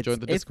come it's join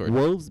the if Discord.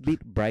 Wolves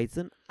beat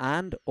Brighton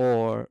and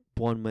or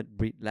Bournemouth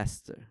beat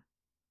Leicester,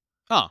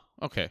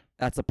 Okay.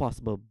 that's a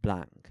possible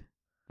blank.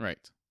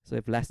 Right. So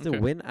if Leicester Okay.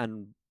 win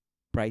and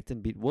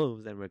Brighton beat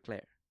Wolves, then we're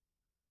clear.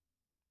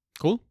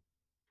 Cool.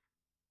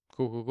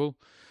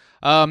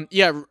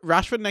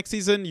 Rashford next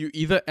season, you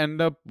either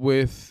end up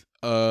with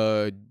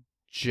a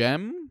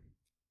gem,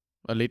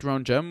 a late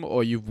round gem,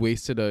 or you've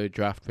wasted a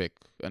draft pick,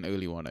 an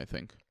early one, I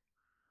think.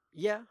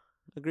 Yeah,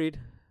 agreed.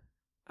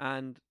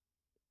 And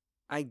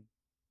I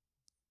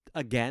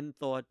again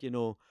thought,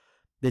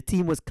 the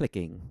team was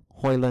clicking.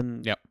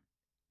 Hoyland Yep.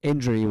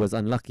 injury was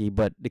unlucky,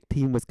 but the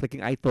team was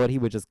clicking. I thought he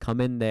would just come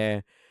in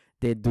there,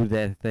 they'd do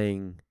their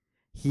thing,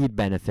 he'd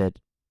benefit.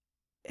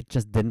 It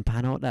just didn't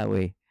pan out that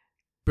way.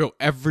 Bro,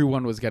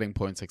 everyone was getting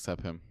points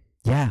except him.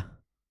 Yeah.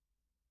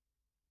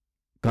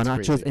 That's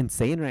Garnacho's crazy.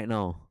 insane right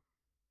now.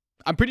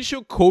 I'm pretty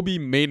sure Kobe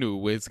Mainu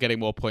was getting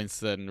more points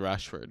than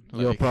Rashford.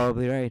 You're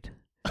probably right.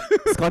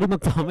 Scotty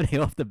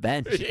McTominay off the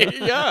bench.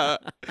 Yeah.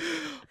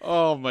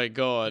 Oh my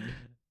god.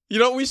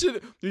 We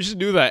should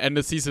do that end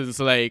of season. It's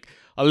like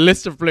a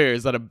list of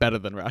players that are better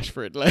than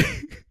Rashford.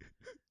 Like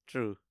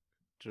True.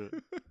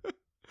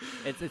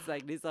 It's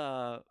like these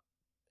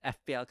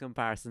FPL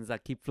comparisons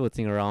that keep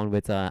floating around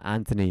with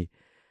Anthony.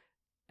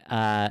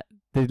 The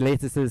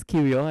latest is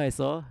QEO I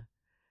saw.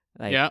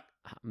 Like yeah.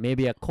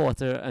 maybe a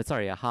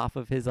half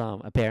of his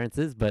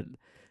appearances, but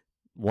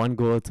 1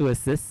 goal, 2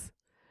 assists.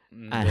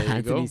 And There you go.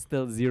 Anthony's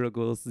still 0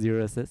 goals,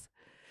 0 assists.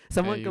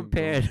 Someone There you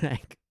compared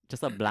like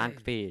just a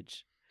blank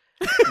page.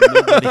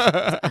 Nobody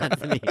to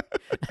Anthony,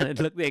 and it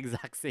looked the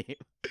exact same.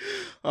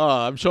 Oh,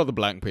 I'm sure the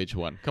blank page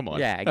won. Come on.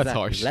 Yeah, exactly. That's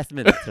harsh. Less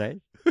minutes,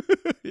 right?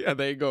 Yeah,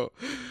 there you go.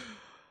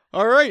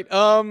 All right.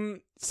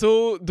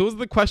 So those are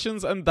the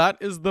questions, and that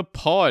is the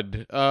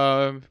pod.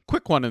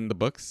 Quick one in the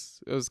books.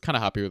 I was kind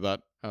of happy with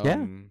that.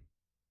 Yeah.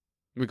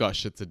 We got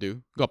shit to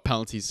do. Got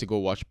penalties to go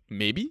watch.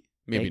 Maybe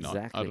not.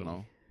 I Exactly. don't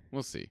know.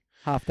 We'll see.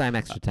 Halftime,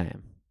 extra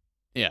time.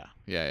 Yeah.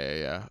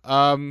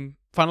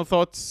 Final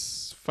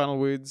thoughts. Final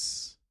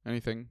words.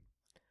 Anything?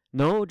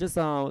 No, just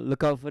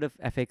look out for the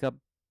FA Cup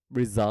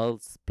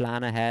results.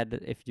 Plan ahead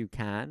if you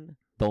can.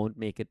 Don't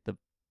make it the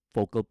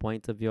focal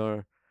point of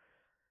your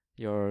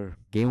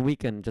game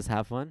week, and just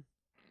have fun.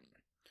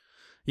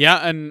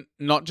 Yeah, and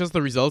not just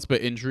the results,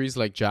 but injuries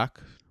like Jack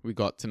we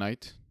got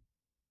tonight.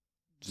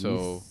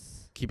 So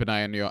Yes. keep an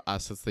eye on your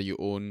assets that you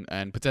own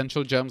and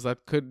potential gems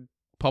that could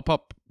pop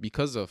up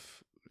because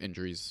of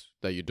injuries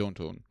that you don't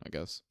own, I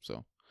guess.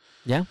 So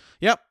Yeah.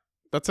 Yep,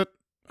 that's it.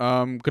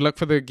 Good luck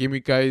for the game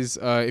week, guys.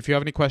 If you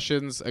have any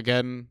questions,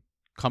 again,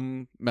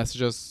 come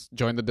message us,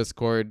 join the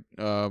Discord.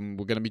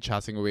 We're gonna be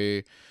chatting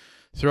away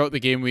throughout the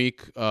game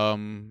week.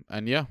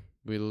 And yeah,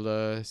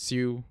 we'll see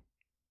you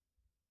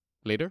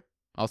later.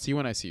 I'll see you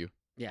when I see you.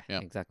 Yeah. Yeah.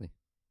 Exactly.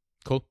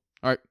 Cool.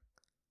 All right.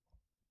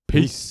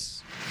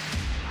 Peace.